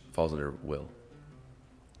 Speech falls under will.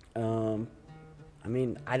 I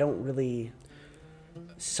mean, I don't really.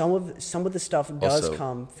 Some of the stuff does Also,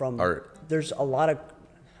 come from. our- There's a lot of,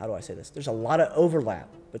 how do I say this? There's a lot of overlap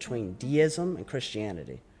between deism and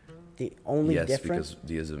Christianity. The only Yes, difference. because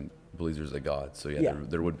deism believes there's a God. So Yeah.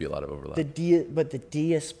 there would be a lot of overlap. But the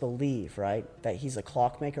deists believe, right, that he's a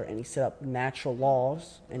clockmaker and he set up natural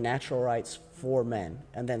laws and natural rights for men,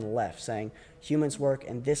 and then left, saying humans work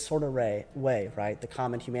in this sort of way, right? The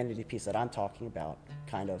common humanity piece that I'm talking about,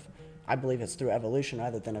 kind of, I believe it's through evolution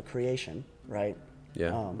rather than a creation, right?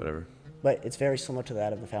 Yeah, whatever. But it's very similar to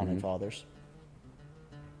that of the founding fathers.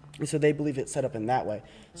 And so they believe it's set up in that way.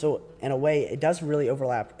 So in a way, it does really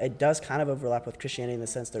overlap. It does kind of overlap with Christianity in the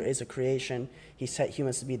sense there is a creation. He set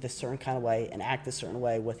humans to be this certain kind of way and act this certain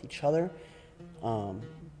way with each other.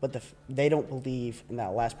 But they don't believe in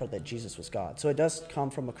that last part that Jesus was God. So it does come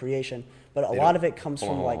from a creation, but a lot of it comes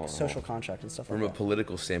from like social contract and stuff like From a that.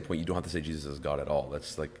 political standpoint, you don't have to say Jesus is God at all.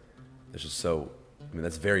 That's just so. I mean,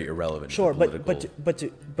 that's very irrelevant. to Sure, political, but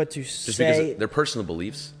to just say because their personal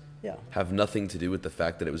beliefs yeah. have nothing to do with the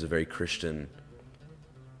fact that it was a very Christian.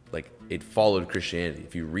 Like it followed Christianity.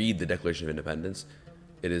 If you read the Declaration of Independence,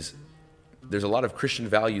 there's a lot of Christian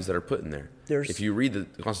values that are put in there. If you read the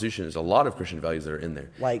Constitution, there's a lot of Christian values that are in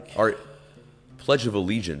there. Like our Pledge of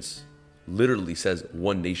Allegiance literally says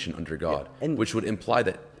one nation under God, and which would imply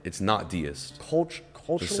that it's not deist.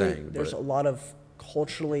 Culturally, saying, there's but- a lot of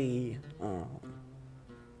culturally,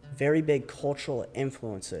 very big cultural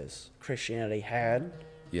influences Christianity had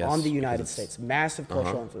Yes, on the because United it's- States. Massive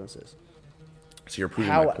cultural influences. So you're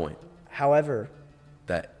proving my point. However,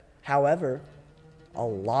 That a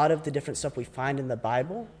lot of the different stuff we find in the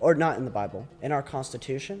Bible, or not in the Bible, in our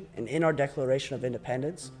Constitution and in our Declaration of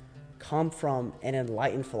Independence, come from an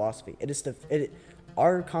enlightened philosophy.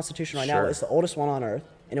 Our Constitution right now Sure. is the oldest one on earth,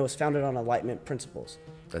 and it was founded on Enlightenment principles.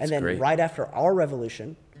 That's and then great. right after our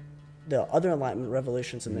revolution, the other Enlightenment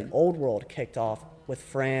revolutions in Mm-hmm. the old world kicked off with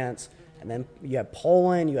France, and then you had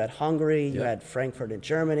Poland, you had Hungary, you Yep. had Frankfurt in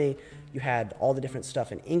Germany, you had all the different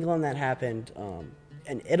stuff in England that happened.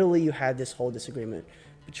 In Italy, you had this whole disagreement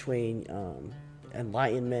between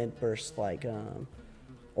Enlightenment versus like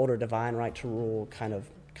older divine right to rule kind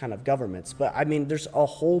of governments. But I mean, there's a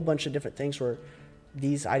whole bunch of different things where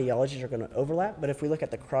these ideologies are going to overlap. But if we look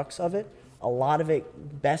at the crux of it, a lot of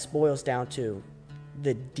it best boils down to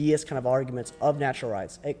the deist kind of arguments of natural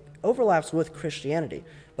rights. It overlaps with Christianity,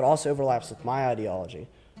 but also overlaps with my ideology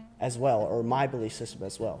as well, or my belief system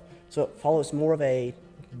as well. So it follows more of a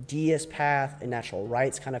deist path, a natural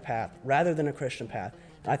rights kind of path, rather than a Christian path.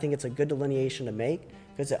 And I think it's a good delineation to make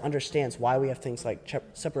because it understands why we have things like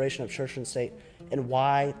separation of church and state, and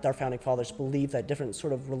why our founding fathers believe that different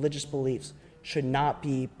sort of religious beliefs should not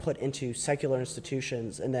be put into secular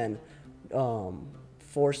institutions and then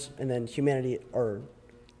humanity or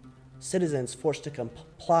citizens forced to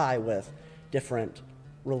comply with different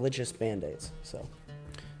religious mandates. So,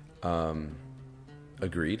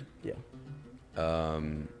 agreed. yeah.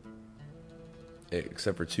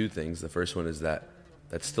 Except for two things. The first one is that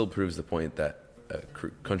still proves the point that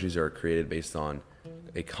countries are created based on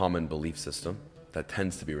a common belief system that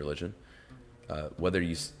tends to be religion. Whether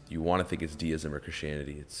you want to think it's deism or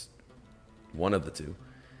Christianity, it's one of the two.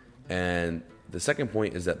 And the second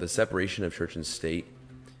point is that the separation of church and state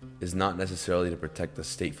is not necessarily to protect the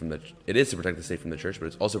state from it is to protect the state from the church, but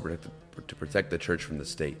it's also to protect the church from the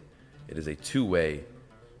state. It is a two-way,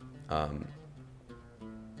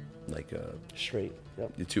 Street.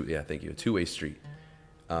 Yep. thank you. A two-way street.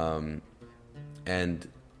 And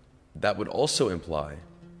that would also imply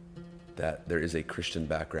that there is a Christian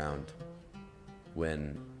background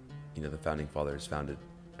when, the founding fathers founded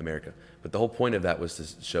America. But the whole point of that was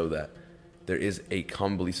to show that there is a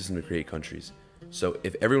common belief system to create countries. So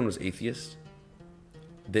if everyone was atheist,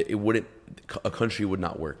 a country would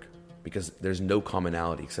not work because there's no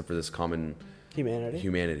commonality except for this common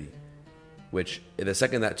humanity. Which the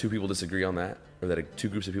second that two people disagree on that, or that two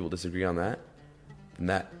groups of people disagree on that,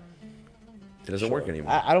 then it doesn't work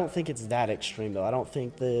anymore. I don't think it's that extreme, though. I don't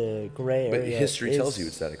think the gray area. But history tells you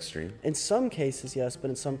it's that extreme. In some cases, yes, but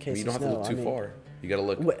in some cases, You don't have to look too far. You got to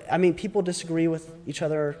look. I mean, people disagree with each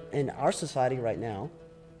other in our society right now.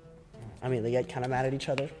 I mean, they get kind of mad at each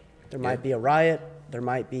other. There might be a riot. There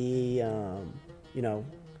might be,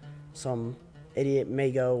 some idiot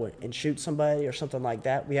may go and shoot somebody or something like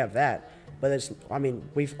that. We have that. But I mean,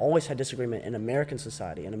 we've always had disagreement in American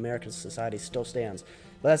society, and American society still stands.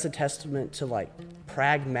 But that's a testament to like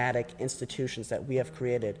pragmatic institutions that we have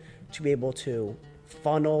created to be able to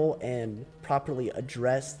funnel and properly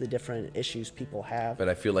address the different issues people have. But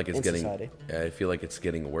I feel like society. I feel like it's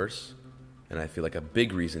getting worse, and I feel like a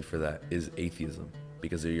big reason for that is atheism,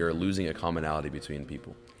 because you're losing a commonality between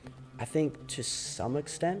people. I think to some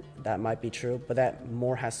extent that might be true, but that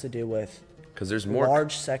more has to do with because there's more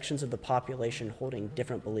large sections of the population holding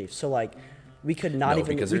different beliefs. So like we could not no,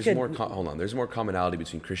 even because there's more hold on, there's more commonality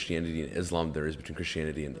between Christianity and Islam than there is between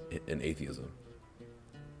Christianity and atheism.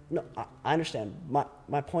 No, I understand.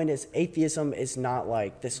 My point is atheism is not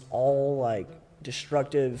like this all like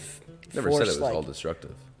destructive Never force, said it was like, all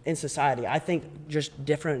destructive. in society. I think just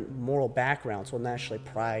different moral backgrounds will naturally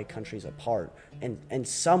pry countries apart in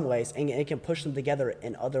some ways, and it can push them together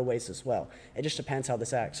in other ways as well. It just depends how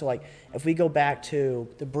this acts. So like if we go back to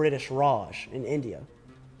the British Raj in India,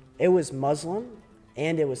 it was Muslim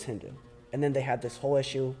and it was Hindu. And then they had this whole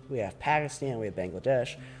issue. We have Pakistan, we have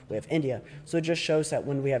Bangladesh, we have India. So it just shows that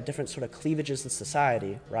when we have different sort of cleavages in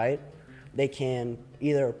society, right, they can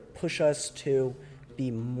either push us to be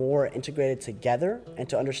more integrated together and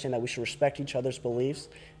to understand that we should respect each other's beliefs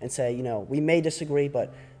and say, you know, we may disagree,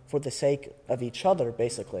 but for the sake of each other,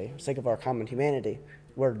 basically, for the sake of our common humanity,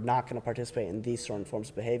 we're not going to participate in these certain forms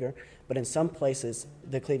of behavior. But in some places,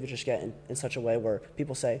 the cleavages get in such a way where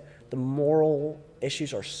people say the moral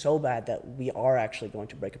issues are so bad that we are actually going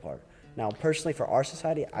to break apart. Now, personally, for our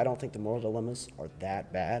society, I don't think the moral dilemmas are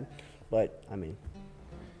that bad. But, I mean...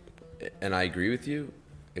 And I agree with you,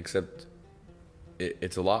 except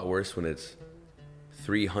it's a lot worse when it's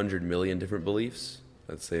 300 million different beliefs,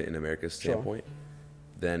 let's say in America's standpoint,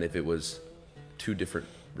 than if it was 2 different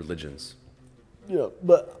religions. Yeah,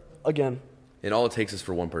 but again, and all it takes is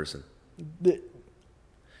for one person.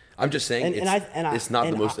 I'm just saying it's not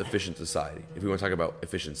the most efficient society. If we want to talk about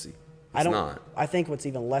efficiency, it's not. I think what's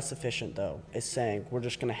even less efficient though is saying we're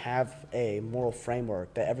just going to have a moral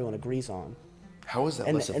framework that everyone agrees on. How is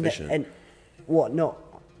that less efficient? Well, no,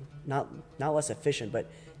 not less efficient,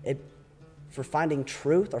 but for finding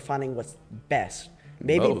truth or finding what's best.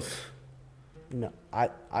 Maybe both. No,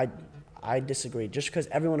 I disagree. Just because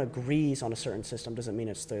everyone agrees on a certain system doesn't mean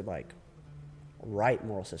it's the like right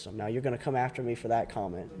moral system. Now you're going to come after me for that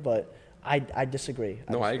comment, but I disagree.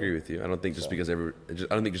 I agree with you. I don't think just because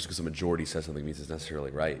a majority says something means it's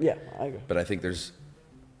necessarily right. Yeah, I agree. But I think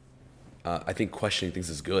I think questioning things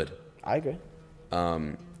is good. I agree.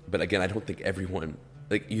 But again, I don't think everyone,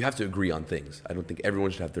 like, you have to agree on things. I don't think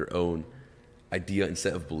everyone should have their own idea and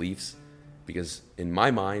set of beliefs, because in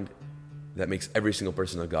my mind, that makes every single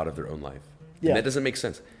person a god of their own life. Yeah. And that doesn't make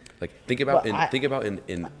sense. Like, think about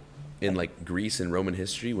in like Greece and Roman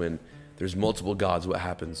history, when there's multiple gods, what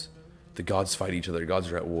happens? The gods fight each other.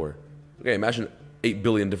 Gods are at war. Okay, imagine 8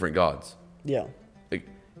 billion different gods. Yeah. Like,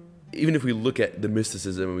 even if we look at the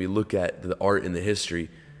mysticism and we look at the art and the history,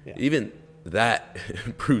 even that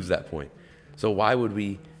proves that point. So why would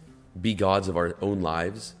we be gods of our own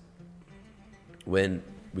lives when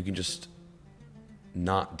we can just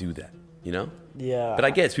not do that, you know? Yeah. But I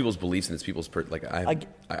get it's people's beliefs and it's people's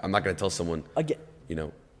I'm not going to tell someone, you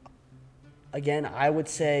know. Again, I would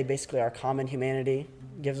say basically our common humanity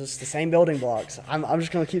gives us the same building blocks. I'm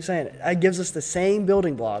just going to keep saying it. It gives us the same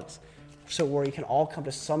building blocks, so where you can all come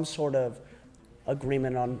to some sort of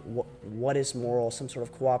agreement on what is moral, some sort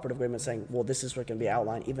of cooperative agreement saying, well, this is what can be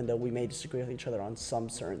outlined, even though we may disagree with each other on some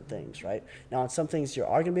certain things, right? Now, on some things you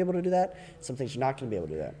are going to be able to do that, some things you're not going to be able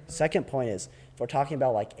to do that. Second point is, if we're talking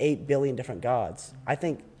about like 8 billion different gods, I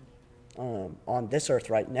think on this earth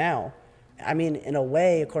right now, I mean, in a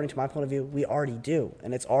way, according to my point of view, we already do,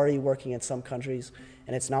 and it's already working in some countries,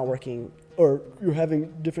 and it's not working, or you're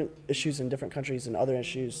having different issues in different countries and other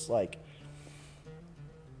issues. Like,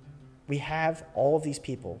 we have all of these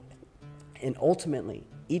people, and ultimately,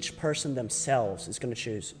 each person themselves is going to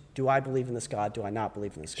choose, do I believe in this God, do I not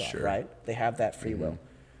believe in this God, Sure. right? They have that free will.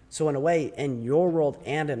 So in a way, in your world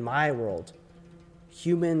and in my world,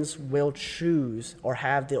 humans will choose or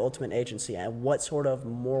have the ultimate agency and what sort of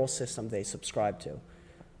moral system they subscribe to.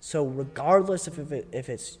 So regardless if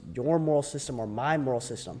it's your moral system or my moral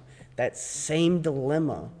system, that same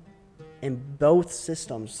dilemma in both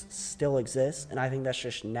systems still exists, and I think that's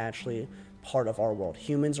just naturally part of our world.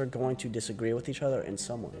 Humans are going to disagree with each other in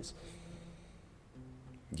some ways.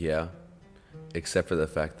 Yeah, except for the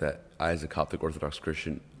fact that I, as a Coptic Orthodox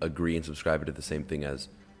Christian, agree and subscribe to the same thing as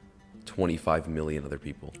 25 million other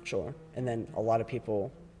people. Sure. And then a lot of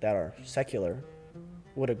people that are secular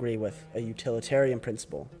would agree with a utilitarian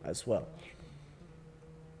principle as well.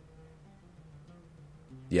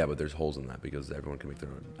 Yeah, but there's holes in that because everyone can make their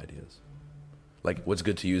own ideas. Like what's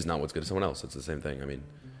good to you is not what's good to someone else. It's the same thing. I mean,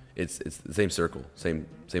 it's the same circle, same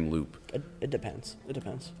loop. It depends. It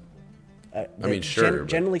depends. I mean, sure.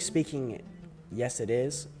 Generally speaking, yes, it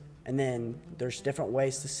is. And then there's different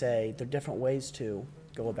ways to say, there are different ways to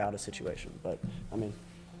go about a situation. But, I mean,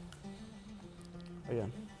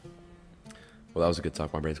 again. Well, that was a good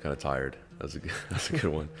talk. My brain's kind of tired. That's a good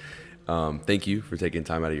one. Thank you for taking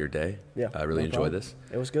time out of your day. Yeah, I really enjoyed this.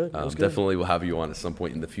 It was good. It was good. Definitely will have you on at some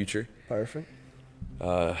point in the future. Perfect.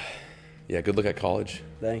 Yeah, good luck at college.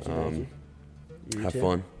 Thank you. You have too.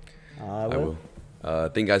 fun. I will.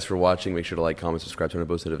 Thank you guys for watching. Make sure to like, comment, subscribe, turn on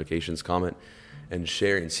post notifications, comment, and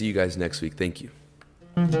share. And see you guys next week. Thank you.